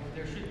Yeah.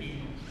 there should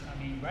be,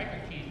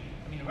 record keeping.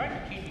 The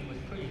record keeping was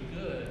pretty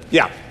good.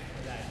 Yeah. For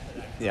that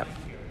Yeah. time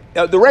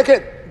period. The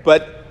record,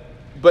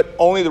 but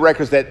only the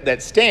records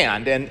that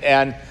stand,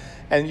 and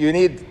you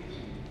need,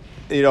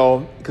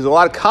 because a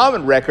lot of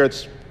common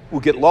records will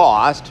get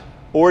lost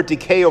or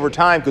decay over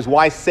time, because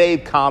why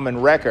save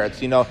common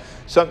records? Or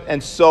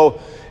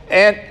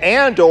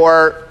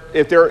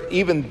if they're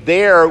even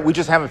there, we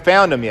just haven't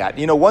found them yet.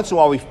 Once in a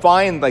while we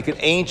find like an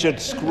ancient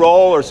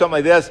scroll or something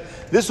like this.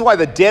 This is why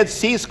the Dead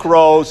Sea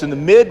Scrolls in the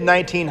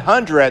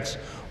mid-1900s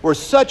were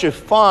such a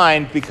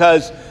find,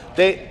 because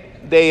they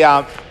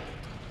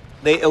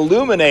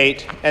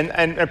illuminate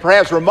and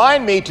perhaps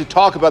remind me to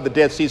talk about the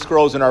Dead Sea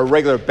Scrolls in our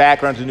regular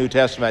Background to the New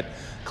Testament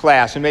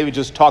class, and maybe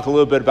just talk a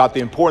little bit about the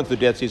importance of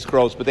the Dead Sea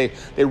Scrolls. But they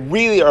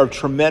really are a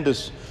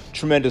tremendous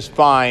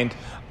find,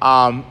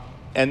 and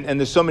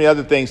there's so many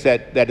other things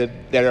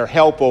that are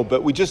helpful,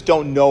 but we just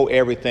don't know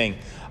everything.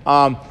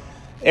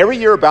 Every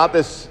year about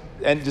this,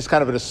 and just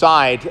kind of an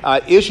aside,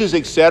 Issues,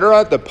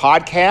 Etc., the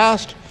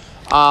podcast,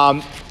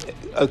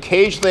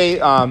 occasionally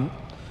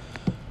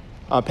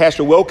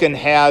Pastor Wilkin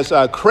has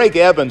Craig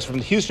Evans from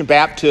the Houston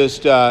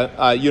Baptist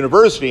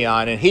University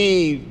on, and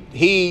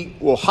he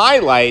will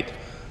highlight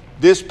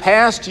this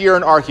past year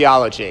in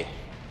archaeology.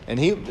 And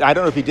I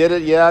don't know if he did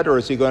it yet, or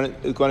is he going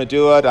to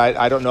do it?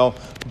 I don't know.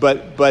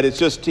 But it's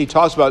just, he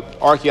talks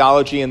about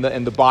archaeology in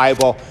the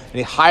Bible, and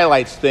he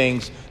highlights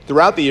things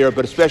throughout the year,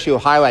 but especially he'll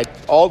highlight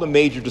all the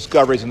major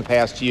discoveries in the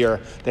past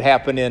year that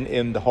happened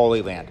in the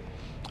Holy Land.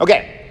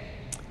 Okay,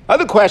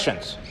 other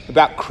questions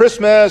about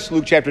Christmas,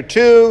 Luke chapter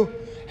 2,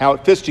 how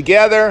it fits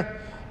together.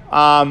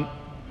 And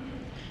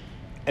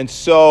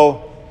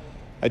so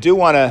I do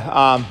want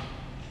to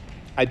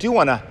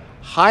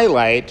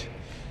highlight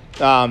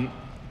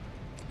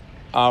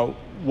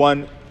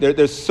one.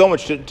 There's so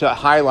much to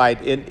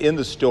highlight in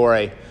the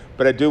story,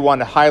 but I do want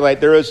to highlight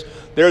there is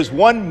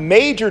one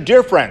major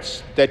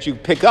difference that you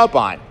pick up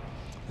on.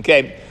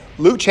 Okay,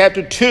 Luke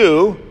chapter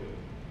 2,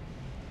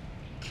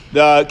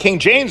 the King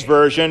James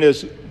Version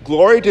is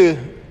glory to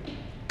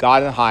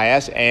God in the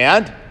highest,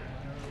 and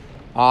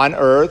on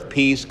earth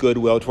peace,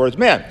 goodwill towards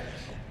men.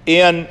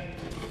 In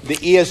the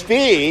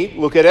ESV,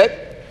 look at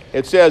it.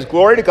 It says,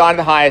 glory to God in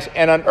the highest,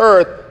 and on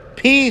earth,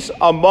 peace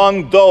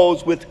among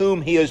those with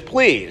whom he is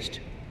pleased.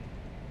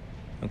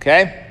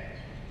 Okay?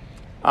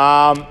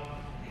 Now,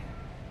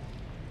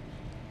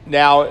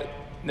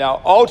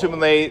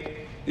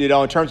 ultimately,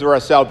 in terms of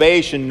our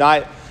salvation,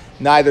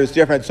 neither is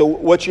different. So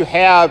what you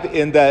have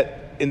in the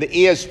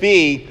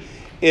ESV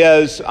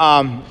is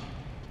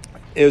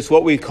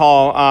what we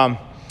call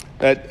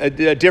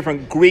a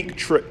different Greek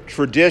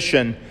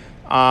tradition,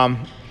 and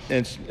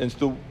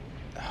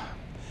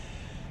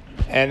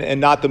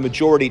not the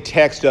majority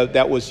text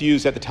that was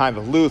used at the time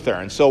of Luther.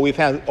 And so we've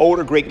had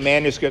older Greek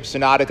manuscripts,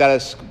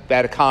 Sinaiticus,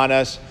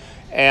 Vaticanus,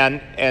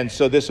 and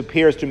so this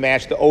appears to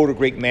match the older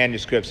Greek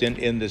manuscripts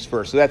in this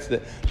verse. So that's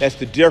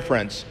the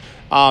difference.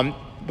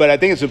 But I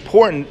think it's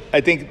important,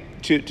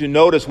 to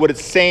notice what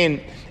it's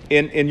saying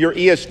in your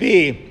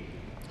ESV,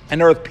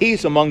 and earth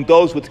peace among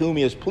those with whom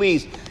he is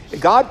pleased.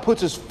 God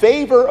puts his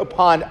favor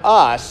upon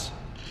us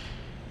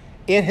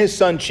in his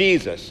son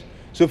Jesus.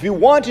 So if you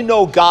want to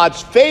know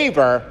God's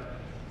favor,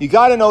 you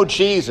got to know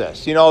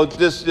Jesus.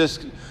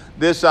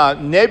 This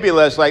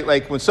nebulous,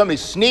 like when somebody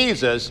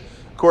sneezes,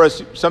 of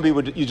course, some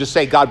people, you just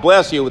say God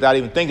bless you without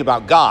even thinking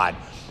about God.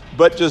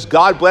 But just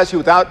God bless you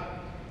without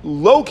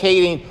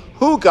locating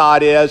who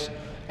God is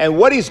and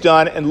what he's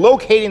done, and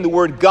locating the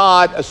word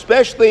God,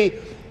 especially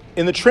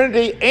in the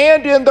Trinity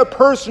and in the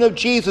person of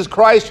Jesus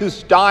Christ, who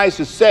dies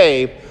to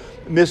save,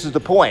 misses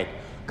the point.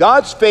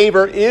 God's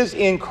favor is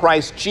in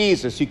Christ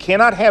Jesus. You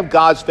cannot have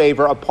God's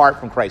favor apart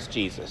from Christ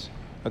Jesus.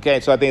 Okay,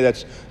 so I think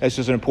that's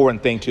just an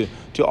important thing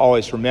to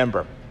always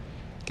remember.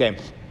 Okay,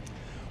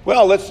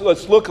 well, let's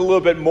look a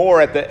little bit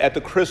more at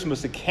the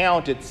Christmas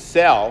account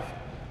itself.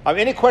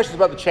 Any questions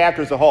about the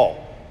chapter as a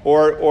whole,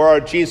 or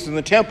Jesus in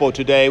the temple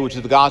today, which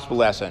is the gospel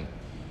lesson?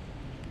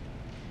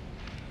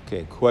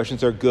 Okay,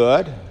 questions are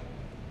good.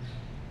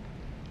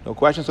 No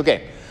questions?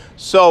 Okay.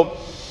 So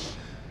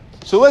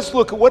let's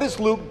look at what is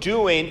Luke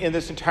doing in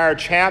this entire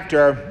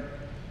chapter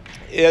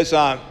is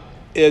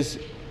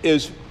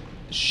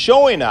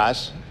showing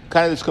us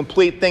kind of this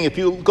complete thing. If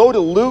you go to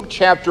Luke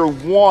chapter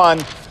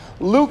 1,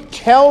 Luke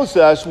tells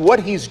us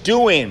what he's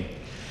doing.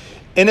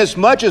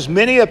 Inasmuch as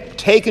many have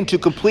taken to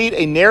complete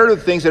a narrative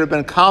of things that have been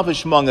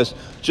accomplished among us,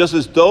 just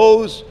as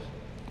those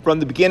from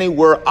the beginning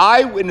were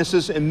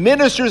eyewitnesses and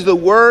ministers of the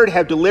word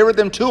have delivered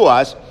them to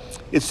us,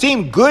 it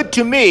seemed good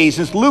to me,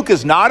 since Luke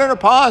is not an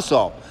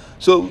apostle,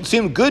 so it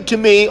seemed good to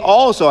me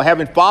also,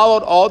 having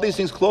followed all these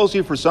things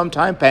closely for some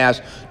time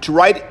past, to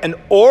write an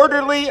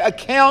orderly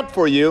account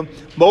for you,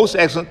 most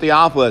excellent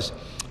Theophilus,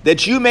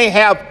 that you may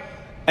have,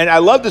 and I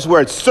love this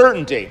word,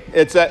 certainty.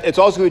 It's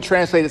also going to be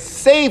translated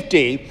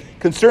safety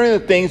concerning the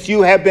things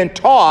you have been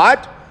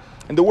taught.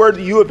 And the word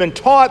that you have been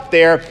taught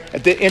there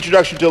at the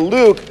introduction to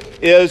Luke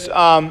is,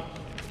 I'm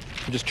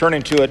just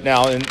turning to it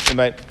now,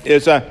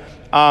 is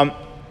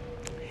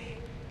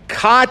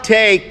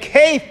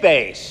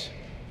katekethes,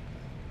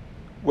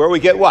 where we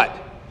get what?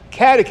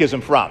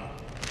 Catechism from,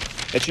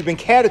 that you've been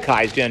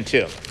catechized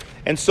into.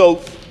 And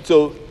so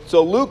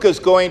Luke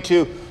is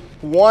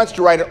wants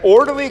to write an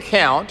orderly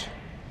account,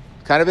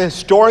 kind of a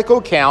historical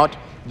account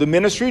of the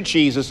ministry of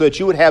Jesus, so that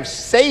you would have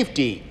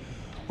safety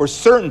or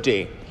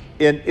certainty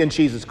in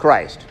Jesus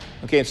Christ.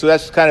 Okay, and so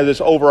that's kind of this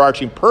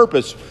overarching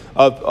purpose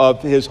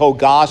of his whole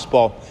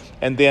gospel.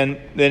 And then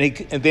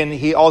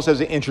he also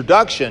has an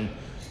introduction,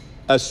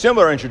 a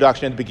similar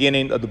introduction at the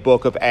beginning of the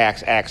book of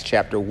Acts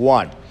chapter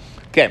 1.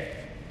 Okay,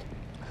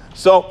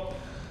 so,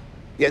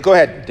 yeah, go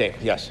ahead, Dave,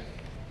 yes.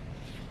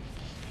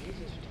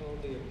 Jesus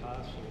told the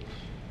apostles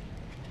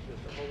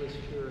that the Holy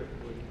Spirit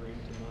would bring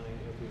to mind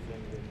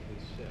everything that he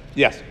said.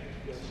 Yes.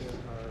 Yet there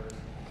are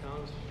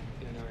accounts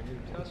in our New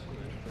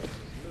Testament, such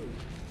as Luke,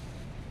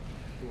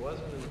 who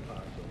wasn't an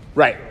apostle.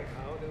 Right. So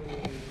how do we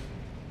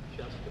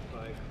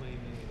justify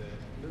claiming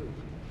that Luke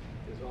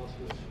is also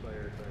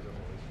inspired by the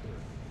Holy Spirit?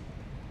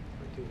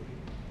 Or do we?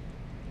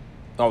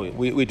 Oh,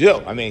 we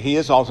do. I mean, he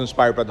is also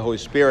inspired by the Holy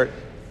Spirit.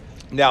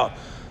 Now,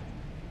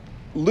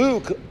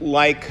 Luke,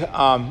 like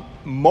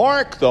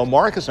Mark, though,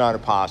 Mark is not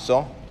an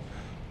apostle.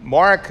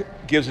 Mark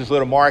gives his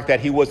little Mark that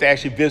he was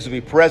actually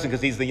visibly present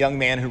because he's the young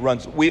man who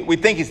runs, we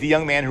think he's the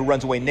young man who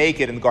runs away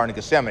naked in the Garden of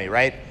Gethsemane,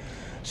 right?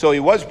 So he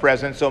was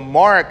present. So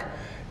Mark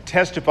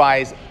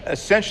testifies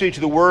essentially to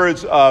the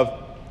words of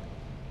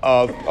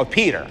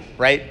Peter,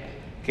 right?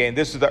 Okay, and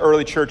this is the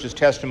early church's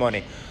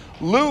testimony.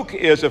 Luke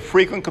is a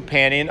frequent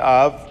companion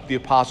of the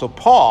Apostle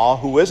Paul,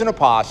 who is an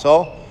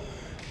apostle,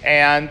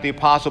 and the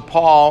Apostle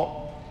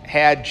Paul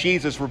had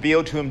Jesus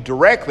revealed to him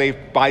directly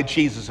by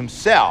Jesus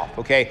himself,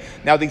 okay?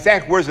 Now, the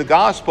exact words of the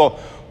gospel,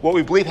 what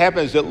we believe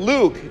happened is that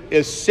Luke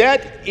is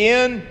set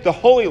in the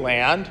Holy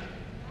Land,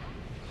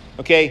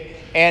 okay,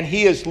 and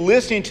he is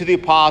listening to the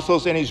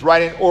apostles, and he's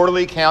writing an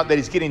orderly account that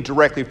he's getting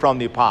directly from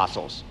the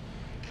apostles.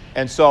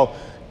 And so,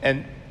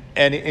 and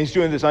he's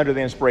doing this under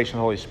the inspiration of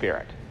the Holy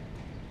Spirit.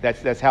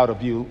 That's how to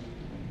view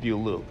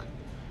Luke.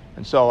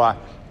 And so,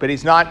 but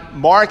he's not,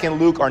 Mark and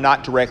Luke are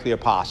not directly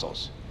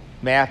apostles.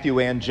 Matthew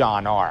and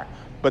John are.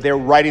 But they're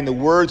writing the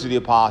words of the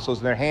apostles,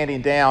 and they're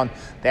handing down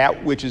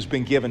that which has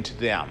been given to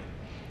them.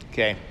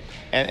 Okay?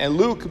 And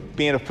Luke,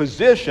 being a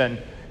physician,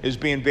 is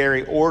being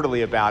very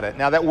orderly about it.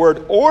 Now, that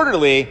word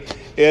orderly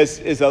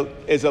is a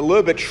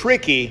little bit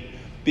tricky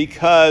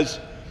because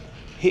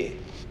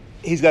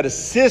he's got a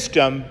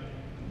system,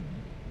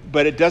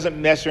 but it doesn't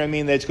necessarily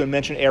mean that it's going to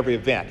mention every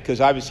event. Because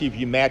obviously, if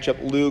you match up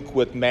Luke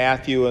with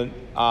Matthew, and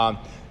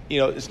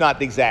it's not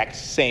the exact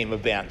same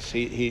events.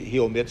 He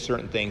omits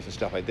certain things and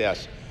stuff like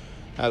this.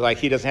 Like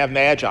he doesn't have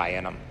magi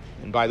in him.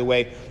 And by the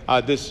way,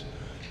 this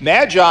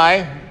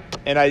magi,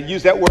 and I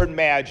use that word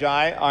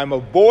magi, I'm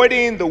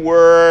avoiding the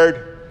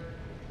word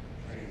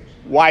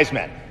wise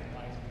men.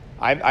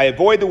 I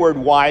avoid the word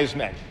wise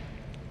men.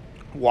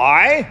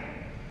 Why?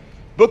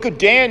 Book of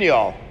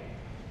Daniel.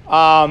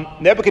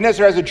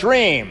 Nebuchadnezzar has a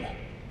dream.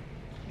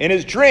 In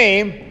his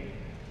dream,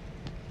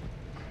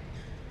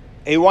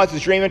 he wants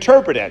his dream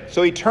interpreted.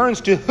 So he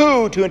turns to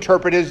who to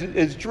interpret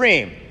his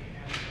dream?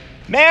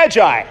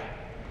 Magi.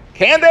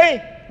 Can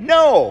they?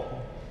 No.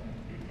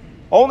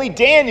 Only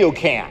Daniel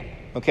can.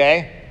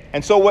 Okay?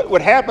 And so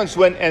what happens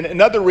and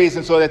another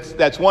reason, so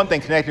that's one thing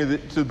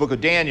connected to the book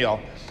of Daniel.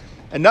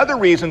 Another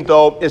reason,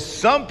 though, is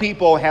some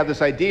people have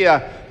this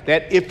idea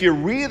that if you're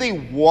really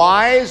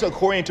wise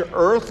according to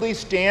earthly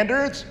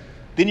standards,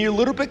 then you're a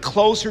little bit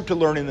closer to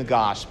learning the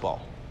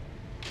gospel.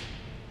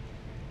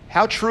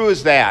 How true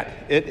is that?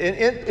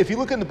 If you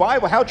look in the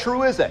Bible, how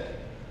true is it?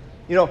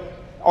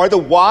 Are the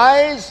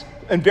wise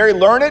and very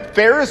learned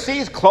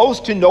Pharisees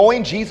close to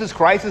knowing Jesus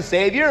Christ as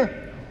Savior?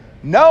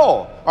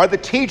 No. Are the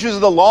teachers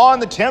of the law in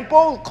the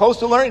temple close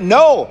to learning?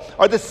 No.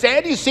 Are the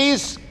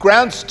Sadducees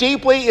ground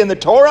steeply in the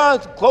Torah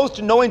close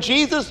to knowing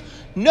Jesus?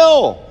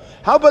 No.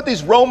 How about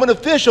these Roman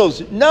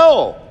officials?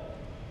 No.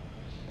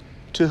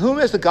 To whom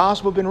has the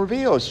gospel been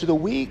revealed? It's to the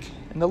weak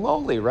and the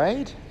lowly,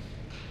 right?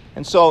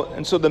 And so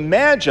the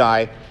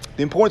Magi,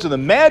 the importance of the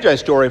Magi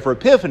story for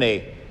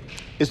Epiphany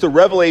is the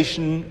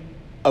revelation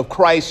of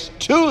Christ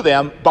to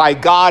them by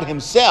God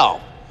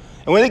himself.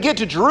 And when they get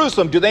to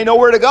Jerusalem, do they know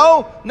where to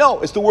go? No,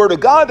 it's the word of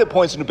God that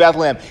points them to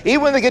Bethlehem.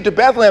 Even when they get to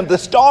Bethlehem, the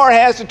star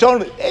has to tell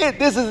them, hey,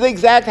 this is the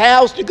exact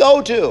house to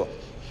go to.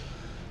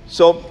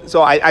 So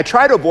I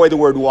try to avoid the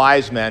word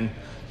wise men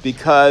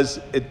because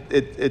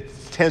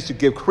it tends to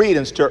give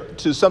credence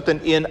to something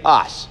in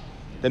us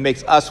that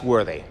makes us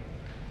worthy.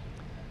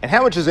 And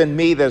how much is in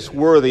me that's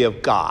worthy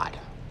of God?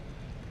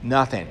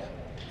 Nothing.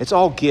 It's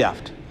all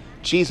gift.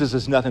 Jesus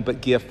is nothing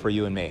but gift for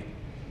you and me.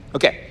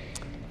 Okay.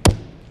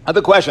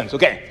 Other questions?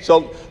 Okay.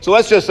 So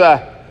let's just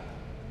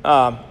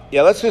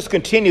let's just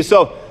continue.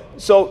 So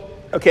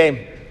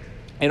okay.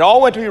 And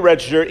all went to be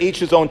registered, each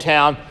his own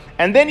town.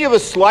 And then you have a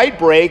slight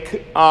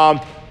break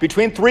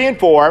between 3 and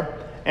 4.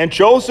 And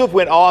Joseph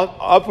went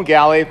up from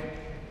Galilee,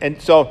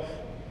 and so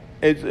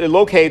it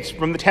locates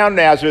from the town of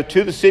Nazareth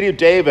to the city of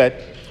David.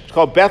 It's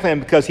called Bethlehem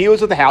because he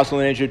was of the house and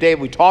lineage of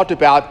David. We talked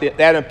about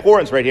that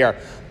importance right here.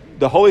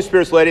 The Holy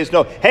Spirit's letting us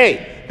know,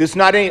 hey, this is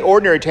not any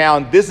ordinary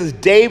town. This is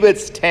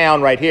David's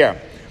town right here.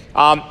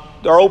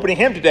 They're opening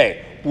hymn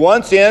today.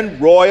 Once in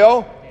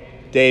royal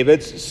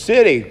David's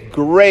city.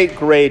 Great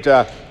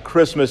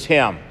Christmas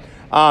hymn.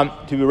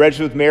 To be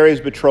registered with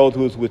Mary's betrothed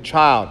who was with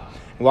child.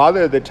 And while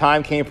there, the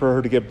time came for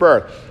her to give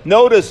birth.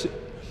 Notice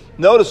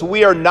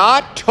we are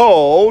not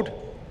told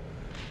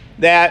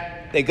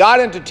that they got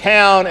into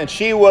town and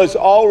she was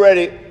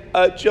already,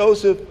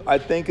 Joseph, I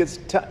think it's,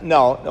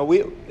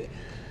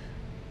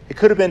 it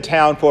could have been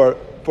town for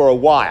a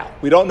while.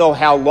 We don't know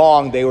how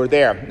long they were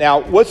there.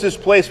 Now, what's this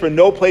place for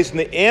no place in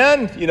the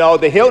inn? You know,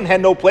 the Hilton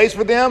had no place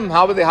for them.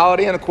 How about the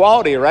Holiday Inn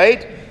Equality,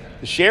 right?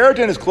 The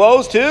Sheraton is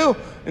closed too?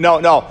 No.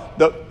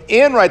 The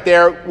inn right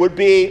there would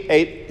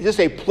be just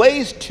a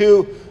place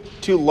to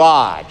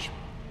lodge.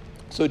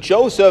 So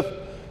Joseph,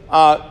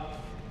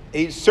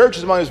 he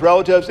searches among his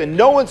relatives, and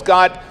no one's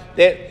got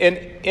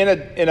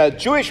in a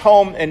Jewish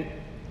home, and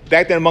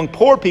back then among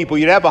poor people,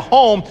 you'd have a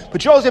home,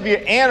 but you always have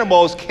your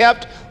animals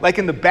kept like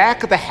in the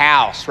back of the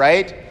house,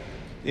 right?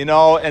 You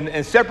know, and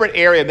a separate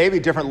area, maybe a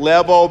different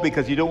level,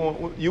 because you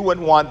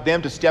wouldn't want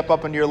them to step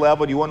up on your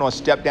level. You wouldn't want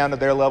to step down to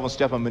their level and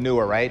step on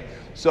manure, right?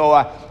 So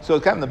it's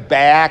kind of in the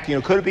back. You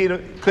know, could have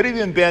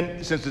even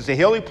been, since it's a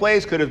hilly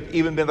place, could have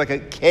even been like a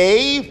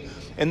cave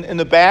in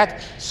the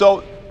back.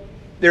 So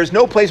there's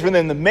no place for them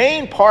in the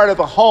main part of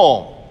the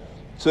home.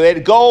 So they had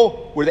to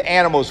go where the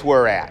animals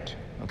were at,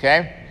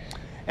 okay?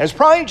 And it's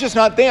probably just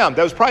not them.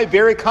 That was probably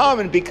very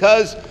common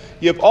because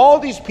you have all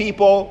these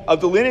people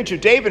of the lineage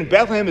of David, and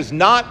Bethlehem is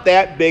not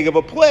that big of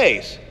a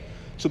place.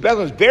 So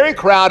Bethlehem is very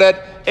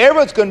crowded.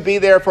 Everyone's going to be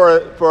there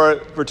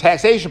for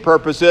taxation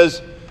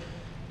purposes,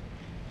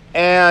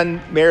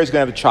 and Mary's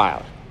going to have a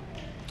child.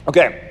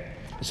 Okay,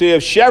 so you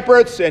have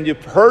shepherds, and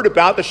you've heard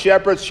about the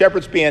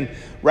shepherds being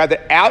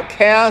rather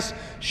outcast,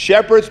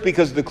 shepherds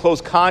because of the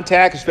close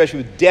contact,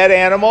 especially with dead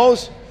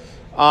animals,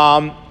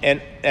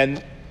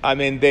 and I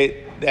mean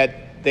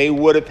they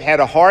would have had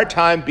a hard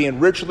time being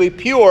ritually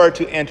pure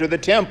to enter the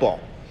temple.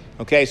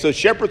 Okay, so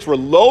shepherds were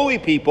lowly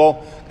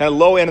people, kind of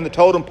low end in the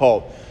totem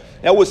pole.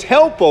 Now, what's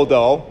helpful,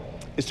 though,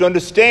 is to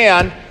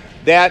understand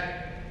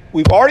that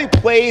we've already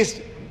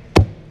placed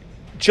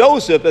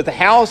Joseph at the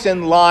house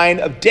and line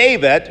of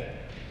David.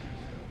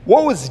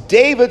 What was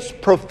David's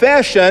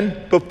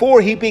profession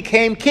before he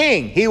became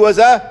king? He was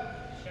a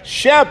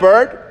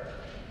shepherd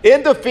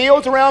in the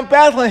fields around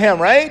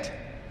Bethlehem, right?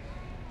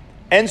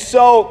 And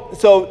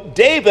so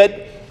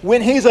David,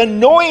 when he's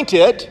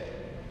anointed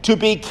to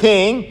be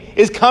king,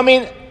 is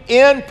coming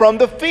in from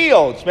the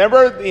fields.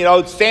 Remember,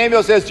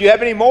 Samuel says, do you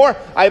have any more?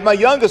 I have my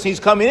youngest, he's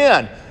coming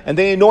in. And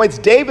then he anoints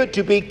David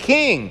to be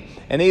king.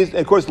 And he's,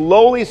 of course,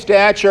 lowly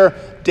stature,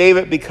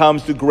 David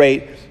becomes the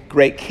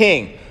great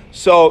king.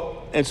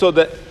 So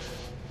the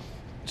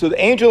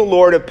angel of the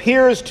Lord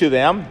appears to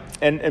them.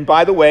 And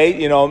by the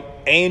way,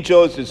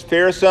 angels is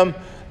fearsome.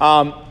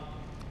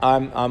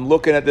 I'm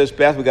looking at this,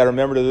 Beth. We got to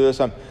remember to do this.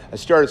 I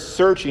started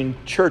searching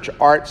church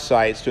art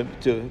sites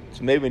to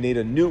maybe we need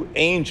a new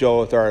angel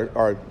with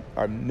our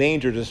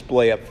manger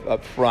display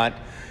up front.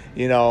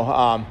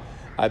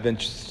 I've been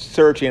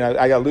searching.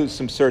 I got to do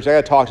some search. I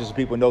got to talk to some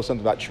people who know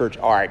something about church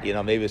art.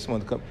 Maybe some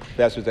of the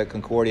professors at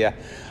Concordia,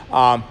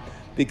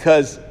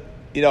 because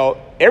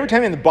every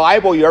time in the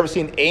Bible you ever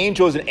see an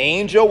angel as an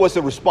angel, what's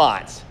the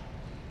response?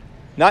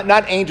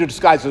 Not angel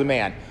disguised as a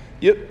man.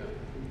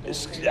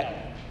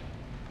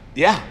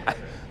 Yeah.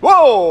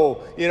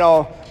 Whoa.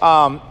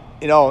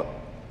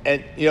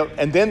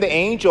 And then the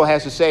angel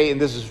has to say, and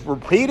this is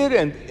repeated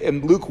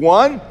in Luke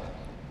 1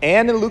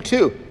 and in Luke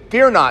 2,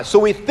 fear not. So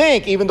we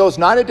think, even though it's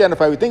not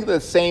identified, we think that the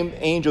same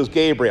angel is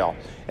Gabriel.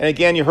 And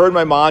again, you heard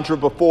my mantra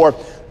before.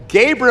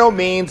 Gabriel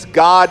means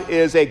God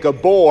is a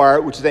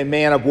Gabor, which is a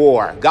man of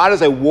war. God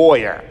is a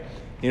warrior.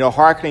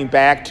 Hearkening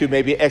back to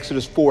maybe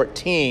Exodus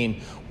 14,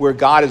 where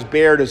God has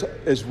bared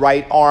his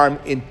right arm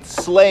in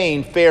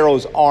slaying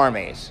Pharaoh's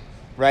armies.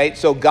 Right?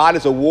 So God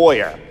is a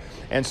warrior.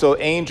 And so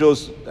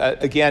angels,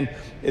 again,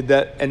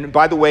 and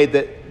by the way,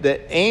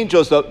 the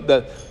angels,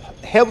 the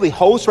heavenly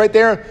host right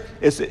there,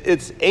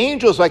 it's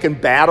angels like in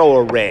battle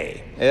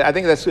array. I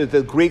think that's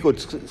the Greek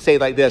would say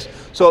like this.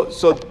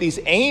 So these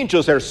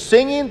angels that are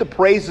singing the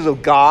praises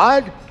of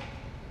God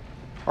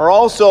are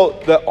also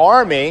the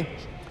army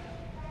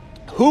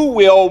who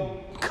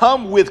will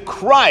come with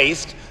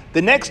Christ.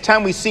 The next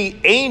time we see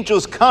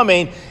angels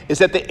coming is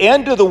at the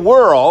end of the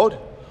world,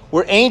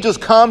 where angels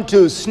come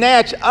to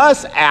snatch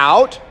us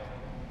out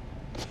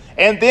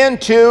and then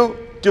to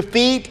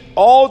defeat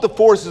all the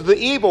forces of the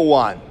evil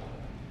one.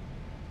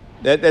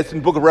 That's in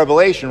the book of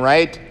Revelation,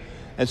 right?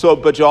 And so,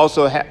 but you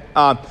also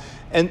have,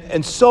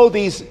 and so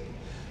these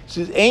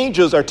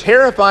angels are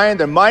terrifying,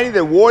 they're mighty,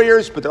 they're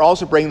warriors, but they're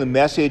also bringing the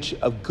message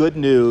of good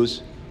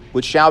news,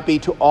 which shall be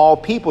to all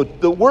people.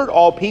 The word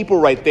all people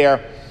right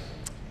there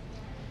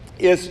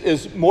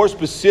is more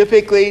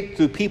specifically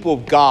to the people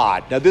of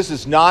God. Now, this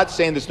is not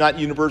saying there's not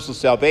universal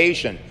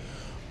salvation,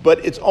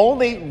 but it's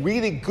only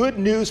really good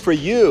news for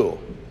you.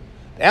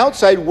 The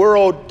outside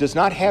world does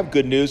not have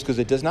good news because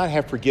it does not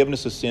have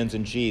forgiveness of sins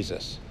in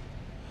Jesus.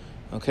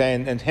 Okay,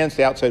 and hence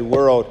the outside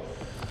world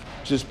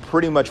just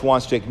pretty much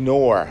wants to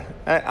ignore.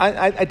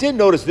 I did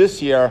notice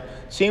this year,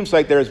 seems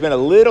like there's been a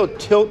little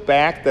tilt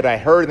back that I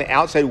heard in the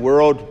outside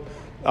world,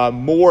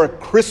 more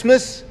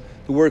Christmas,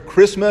 the word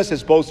Christmas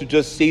as opposed to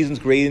just season's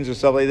greetings or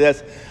stuff like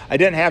this. I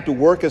didn't have to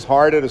work as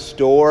hard at a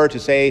store to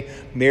say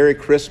Merry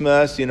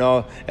Christmas,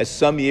 as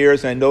some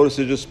years, and I noticed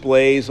the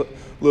displays a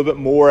little bit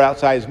more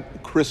outside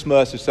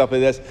Christmas or stuff like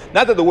this.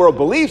 Not that the world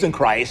believes in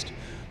Christ,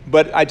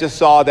 but I just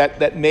saw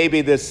that maybe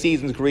this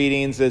season's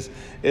greetings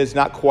is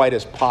not quite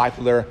as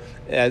popular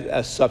as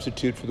a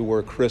substitute for the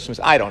word Christmas.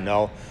 I don't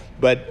know.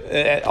 But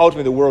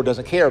ultimately the world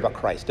doesn't care about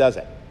Christ, does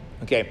it?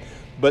 Okay.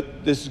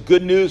 But this is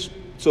good news.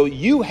 So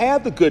you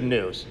have the good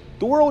news.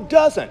 The world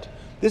doesn't.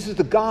 This is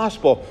the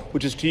gospel,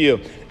 which is to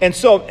you. And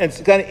so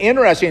it's kind of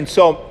interesting.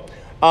 So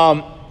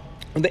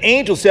the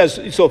angel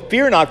says, so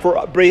fear not,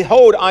 for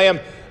behold,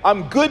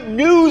 I'm good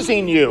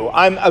newsing you.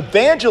 I'm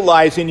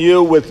evangelizing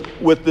you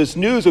with this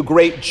news of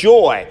great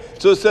joy.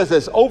 So it says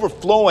this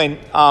overflowing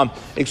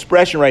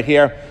expression right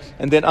here.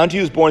 And then unto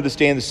you is born this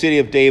day in the city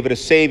of David a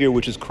Savior,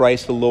 which is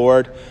Christ the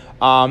Lord.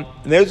 And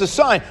there's a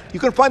sign. You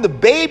can find the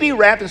baby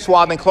wrapped in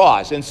swaddling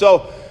cloths. And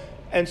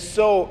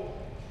so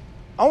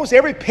almost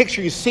every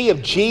picture you see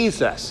of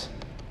Jesus,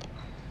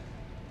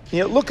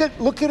 look at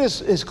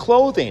his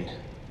clothing.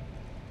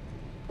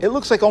 It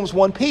looks like almost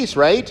one piece,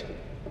 right?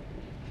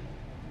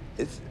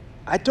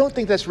 I don't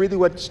think that's really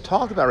what's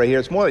talked about right here.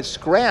 It's more like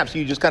scraps.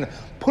 You just kind of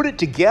put it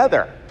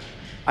together.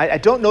 I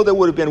don't know there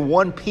would have been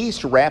one piece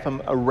to wrap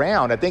them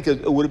around. I think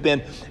it would have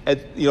been,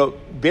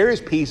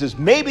 various pieces.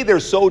 Maybe they're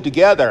sewed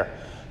together.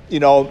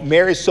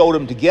 Mary sewed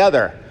them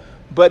together.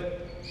 But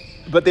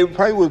they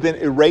probably would have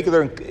been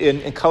irregular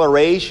in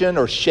coloration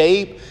or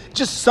shape.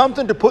 Just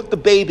something to put the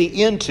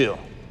baby into.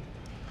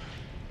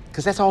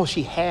 Because that's all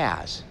she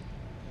has.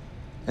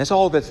 That's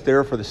all that's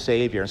there for the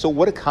Savior. And so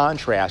what a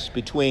contrast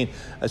between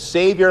a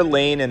Savior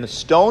laying in a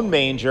stone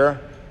manger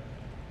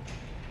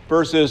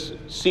versus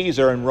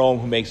Caesar in Rome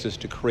who makes this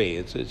decree.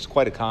 It's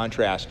quite a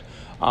contrast.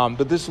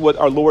 But this is what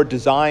our Lord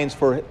designs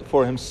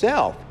for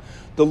himself.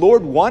 The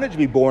Lord wanted to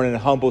be born in a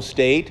humble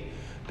state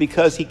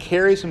because he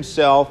carries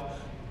himself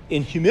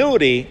in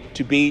humility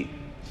to be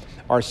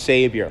our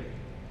Savior.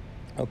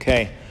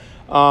 Okay.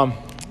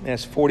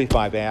 That's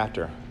 45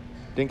 after.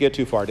 Didn't get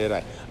too far, did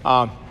I?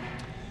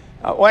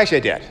 Well, actually,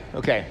 I did.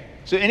 Okay.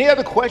 So any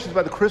other questions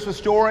about the Christmas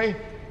story?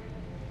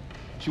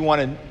 Do you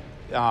want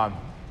to...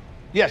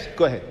 yes,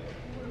 go ahead.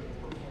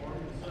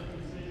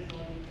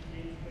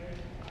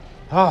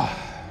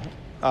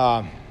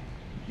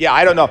 Yeah,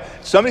 I don't know.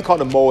 Somebody called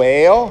him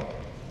Moel.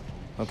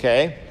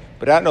 Okay.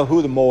 But I don't know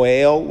who the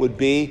Moel would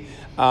be.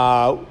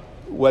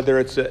 Whether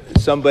it's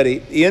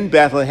somebody in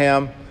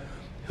Bethlehem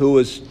who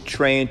was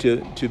trained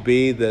to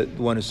be the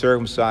one who's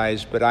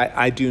circumcised. But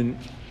I do...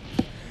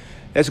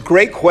 That's a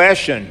great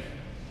question.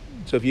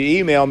 So if you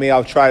email me,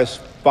 I'll try to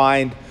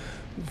find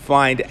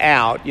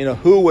out,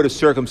 who would have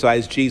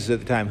circumcised Jesus at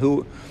the time.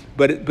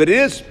 But it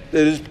is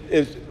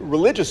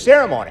religious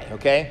ceremony,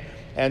 okay?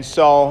 And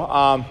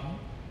so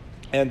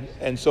and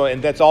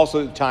that's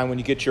also the time when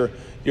you get your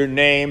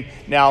name.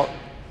 Now,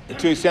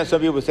 to an extent, some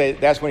people would say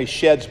that's when he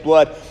sheds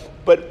blood.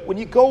 But when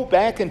you go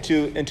back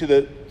into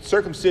the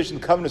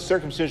circumcision, the covenant of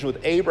circumcision with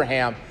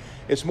Abraham,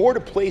 it's more to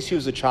place you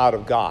as a child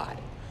of God.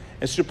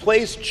 It's to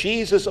place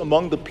Jesus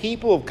among the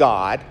people of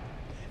God.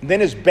 And then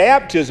his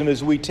baptism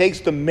is when he takes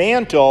the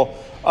mantle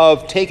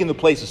of taking the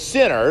place of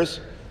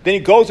sinners. Then he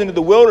goes into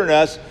the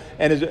wilderness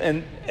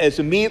and is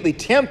immediately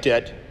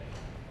tempted.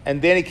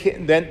 And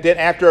then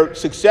after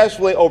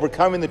successfully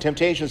overcoming the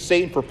temptation of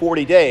Satan for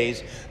 40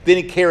 days, then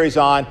he carries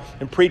on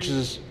and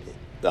preaches,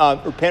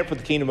 repent for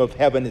the kingdom of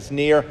heaven is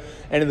near.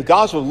 And in the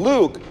Gospel of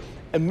Luke,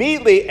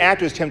 immediately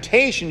after his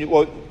temptation,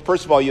 well,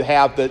 first of all, you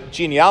have the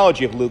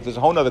genealogy of Luke. There's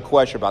a whole other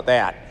question about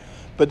that.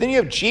 But then you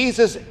have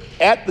Jesus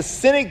at the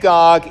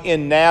synagogue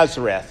in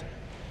Nazareth,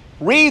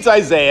 reads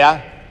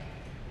Isaiah,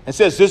 and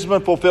says, this has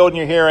been fulfilled in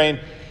your hearing.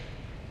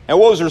 And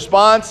what was the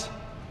response?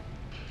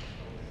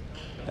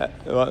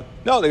 No,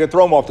 they're going to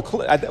throw him off the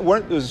cliff. It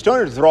was a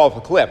stoner to throw off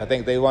a cliff. I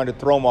think they wanted to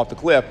throw him off the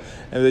cliff,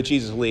 and then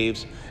Jesus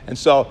leaves. And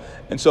so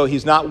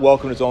he's not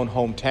welcome in his own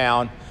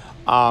hometown.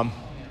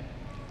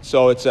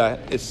 So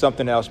it's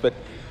something else. But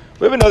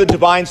we have another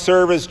divine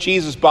service.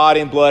 Jesus' body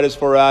and blood is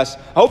for us.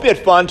 I hope you had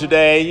fun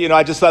today. You know,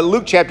 I just saw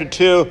Luke chapter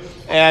 2,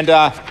 and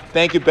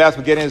thank you, Beth,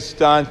 for getting this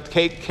done.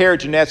 Kara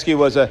Janetsky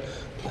was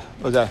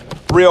a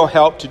real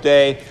help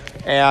today,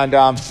 and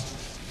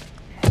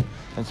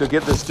so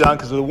get this done,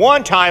 because the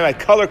one time I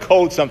color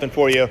code something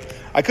for you,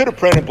 I could have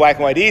printed black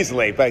and white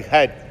easily, but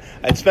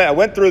I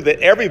went through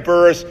every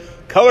verse,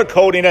 color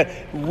coding it.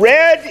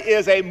 Red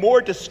is a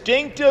more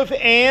distinctive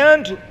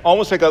and,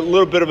 almost like a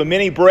little bit of a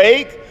mini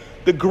break.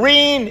 The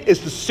green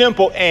is the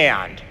simple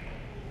and.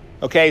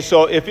 Okay,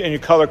 so if in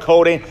your color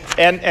coding,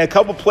 and a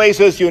couple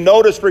places you'll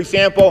notice, for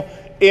example,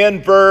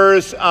 in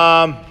verse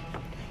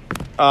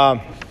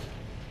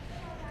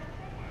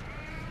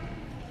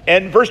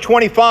in verse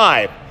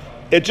 25,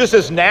 it just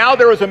says, now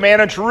there was a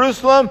man in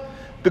Jerusalem.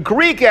 The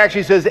Greek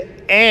actually says,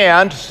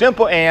 and,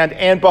 simple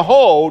and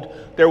behold,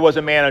 there was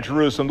a man in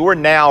Jerusalem. The word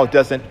now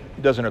doesn't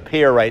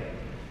appear right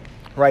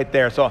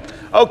there. So,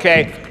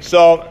 okay,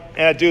 so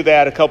and I do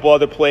that a couple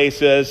other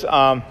places.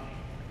 In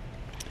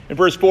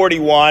verse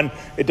 41,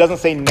 it doesn't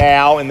say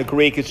now in the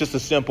Greek. It's just a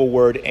simple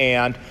word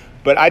and.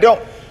 But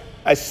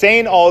I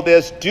saying all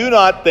this, do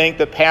not think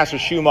that Pastor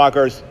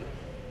Schumacher is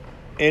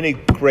any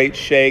great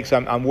shakes.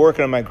 I'm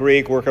working on my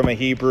Greek, working on my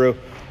Hebrew,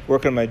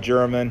 working on my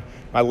German.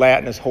 My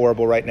Latin is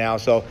horrible right now.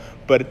 So,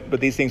 but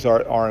these things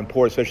are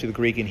important, especially the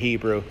Greek and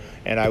Hebrew.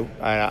 And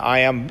I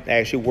am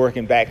actually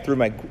working back through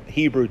my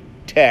Hebrew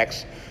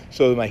text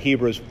so that my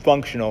Hebrew is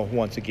functional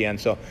once again.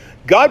 So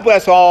God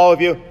bless all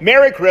of you.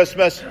 Merry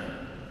Christmas.